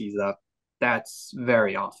actuator sees up. That's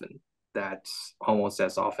very often. That's almost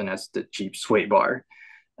as often as the Jeep sway bar.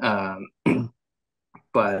 Um,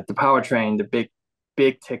 but the powertrain, the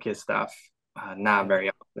big ticket stuff, not Yeah. very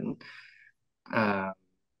often. Uh,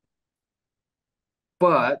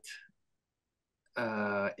 but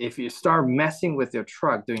if you start messing with your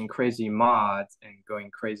truck, doing crazy mods and going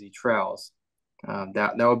crazy trails,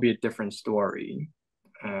 that would be a different story.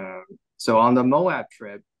 Um, so on the Moab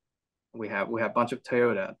trip, we have a bunch of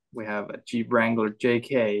Toyota. We have a Jeep Wrangler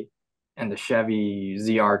JK and the Chevy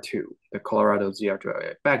ZR2, the Colorado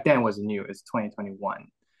ZR2. Back then it was new. It's 2021,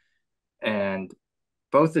 and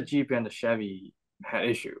both the Jeep and the Chevy had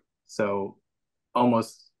issue. So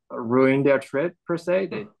almost ruined their trip per se.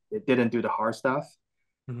 They didn't do the hard stuff.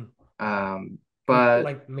 Mhm. Um, but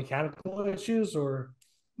Like mechanical issues or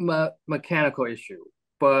mechanical issue.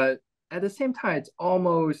 But at the same time, it's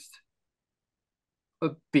almost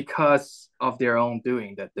because of their own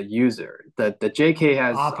doing that the user, the JK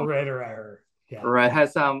operator error. Yeah.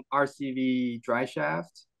 has some RCV dry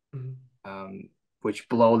shaft, Mhm. um, which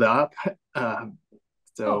blowed up. Um,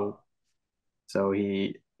 so Oh. so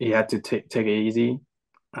he had to take it easy.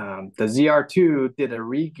 The ZR2 did a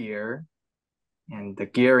re-gear, and the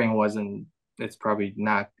gearing wasn't. It's probably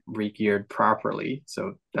not re-geared properly,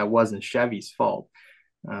 so that wasn't Chevy's fault.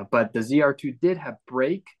 But the ZR2 did have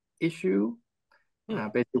brake issue,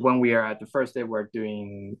 Basically, when we are at the first day, we're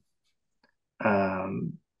doing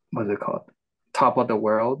what's it called? Top of the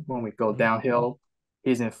world. When we go downhill,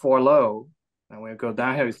 he's in four low, and when we go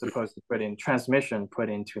downhill, he's supposed to put in transmission, put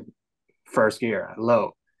into first gear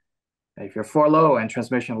low. And if you're four low and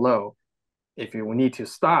transmission low, if you need to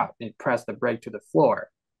stop, you press the brake to the floor.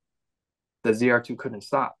 The ZR2 couldn't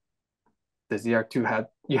stop. The ZR2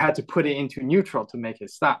 had to put it into neutral to make it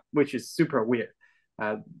stop, which is super weird.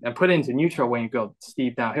 And put it into neutral when you go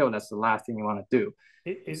steep downhill. That's the last thing you want to do.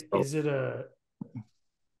 Is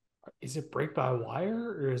it brake by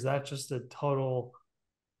wire, or is that just a total?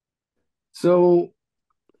 So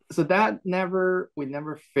that we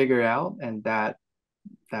never figured out, and that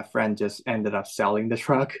friend just ended up selling the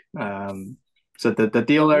truck. So the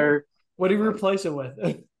dealer. What did he replace it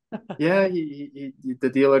with? Yeah,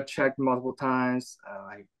 the dealer checked multiple times,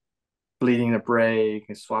 like bleeding the brake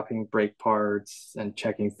and swapping brake parts and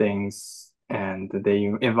checking things, and they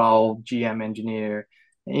involved GM engineer.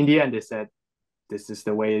 In the end, they said this is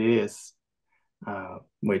the way it is,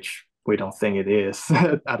 which we don't think it is.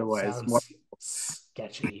 Otherwise, sounds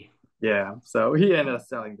sketchy. Yeah, so he ended up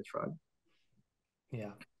selling the truck.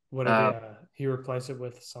 Yeah, what did he replace it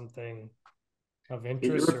with? Something of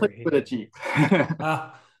interest, he replaced with a Jeep.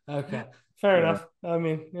 Okay, fair enough. I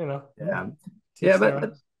mean, but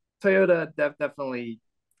Toyota definitely,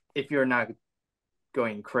 if you're not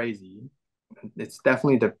going crazy, it's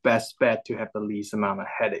definitely the best bet to have the least amount of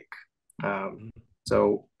headache.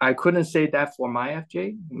 So I couldn't say that for my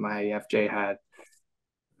FJ. My FJ had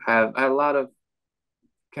a lot of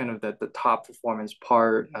kind of the top performance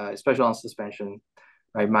part, especially on suspension.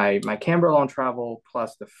 Right, my camber long travel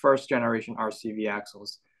plus the first generation RCV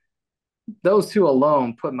axles, those two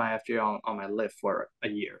alone put my FJ on my lift for a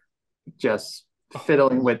year, just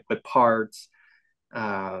fiddling with parts,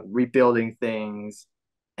 rebuilding things.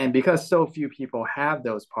 And because so few people have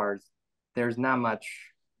those parts, there's not much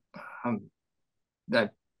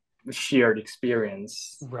that shared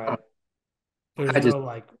experience. Right. There's no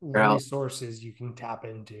like resources you can tap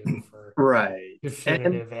into for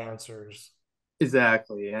definitive answers.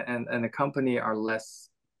 Exactly. And the company are less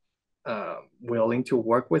willing to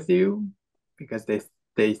work with you because they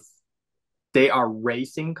are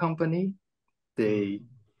racing company. They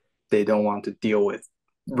don't want to deal with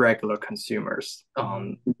regular consumers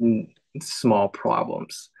on small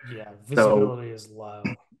problems. Yeah, visibility is low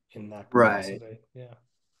in that capacity. Right.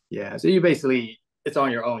 Yeah. So you basically, it's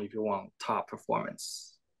on your own if you want top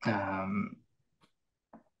performance. But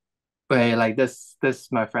like this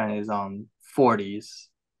my friend is on 40s.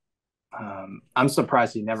 I'm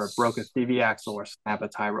surprised he never broke a CV axle or snap a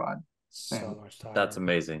tie rod. So much time. That's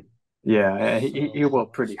amazing. Yeah, he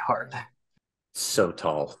worked pretty hard. So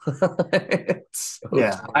tall. I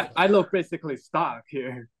look basically stock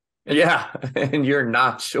here. Yeah, and you're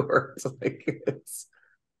not short.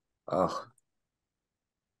 Oh.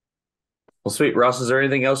 Well, sweet. Ross, is there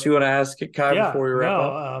anything else you want to ask Kai before we wrap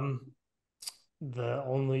up? The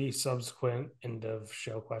only subsequent end of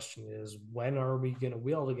show question is, when are we going to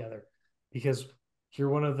wheel together? Because you're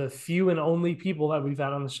one of the few and only people that we've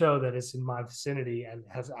had on the show that is in my vicinity and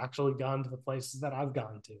has actually gone to the places that I've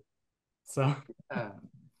gone to. So,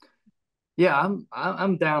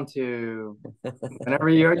 I'm down to whenever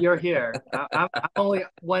you're here. I'm only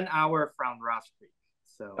 1 hour from Roush Creek,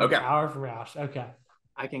 so okay. 1 hour from Roush. Okay,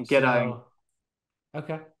 I can get on.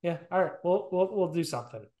 Okay, yeah, all right. We'll do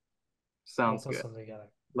something. Sounds good.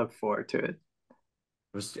 Look forward to it.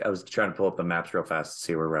 I was trying to pull up the maps real fast to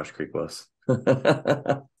see where Roush Creek was.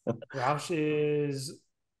 Roush is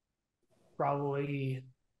probably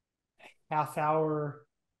half hour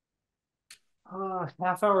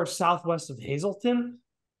southwest of Hazleton,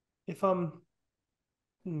 if I'm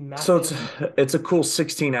mapping. So it's a cool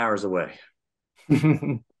 16 hours away.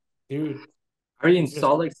 Dude, are you in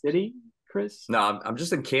Salt Lake City, Chris? No, I'm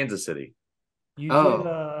just in Kansas City. You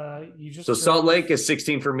just so Salt Lake is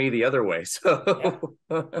 16 for me the other way. So,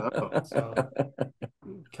 so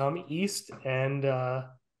come east and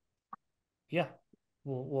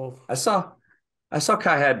we'll. I saw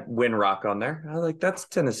Kai had Windrock on there. I was like, that's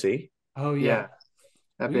Tennessee. Oh yeah,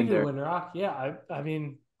 I've been there. Windrock. Yeah, I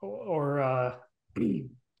mean, or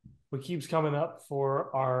what keeps coming up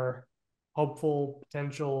for our hopeful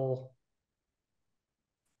potential.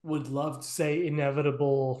 Would love to say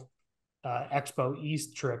inevitable. Expo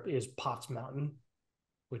East trip is Potts Mountain,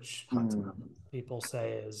 which people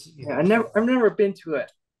say is I've never been to an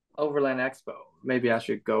Overland Expo. Maybe I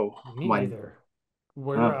should go. Me neither.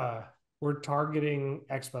 We're targeting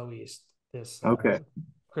Expo East this. Okay,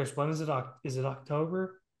 Chris, when is it? Is it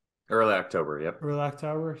October? Early October. Yep. Early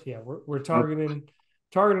October. Yeah, we're targeting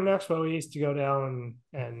Target and Expo, we used to go down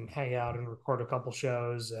and hang out and record a couple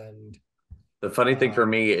shows and The funny thing for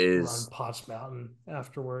me run is Potts Mountain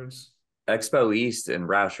afterwards. Expo East and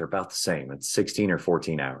Roush are about the same. It's 16 or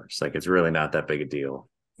 14 hours. Like it's really not that big a deal.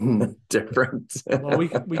 Different. Well, we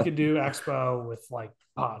could do Expo with like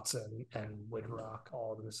Potts and Wood Rock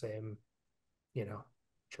all in the same,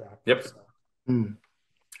 track. Yep. So,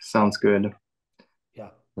 Sounds good. yeah.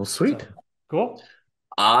 Well, sweet. So, cool.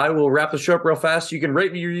 I will wrap the show up real fast. You can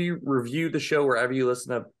rate me, review the show wherever you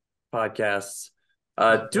listen to podcasts.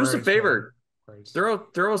 Do us a favor.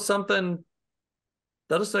 Throw something.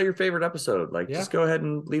 Let us know your favorite episode. Like, just go ahead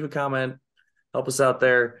and leave a comment. Help us out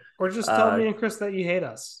there. Or just tell me and Chris that you hate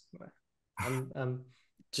us. I'm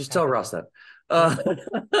just tell Ross that. I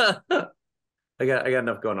got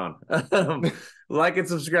enough going on. Like and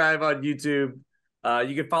subscribe on YouTube.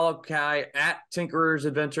 You can follow Kai at Tinkerer's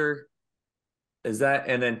Adventure. Is that,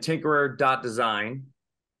 and then tinkerer.design,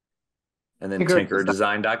 and then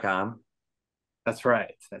tinkererdesign.com. That's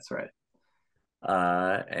right.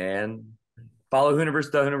 And follow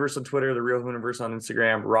Hooniverse, the Hooniverse on Twitter, the Real Hooniverse on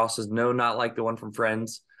Instagram. Ross is no, not like the one from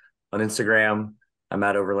Friends on Instagram. I'm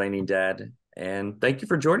at Overlanding Dad. And thank you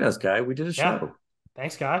for joining us, Kai. We did a show.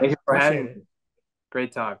 Thanks, Kai. Thank you for having me.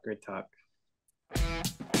 Great talk.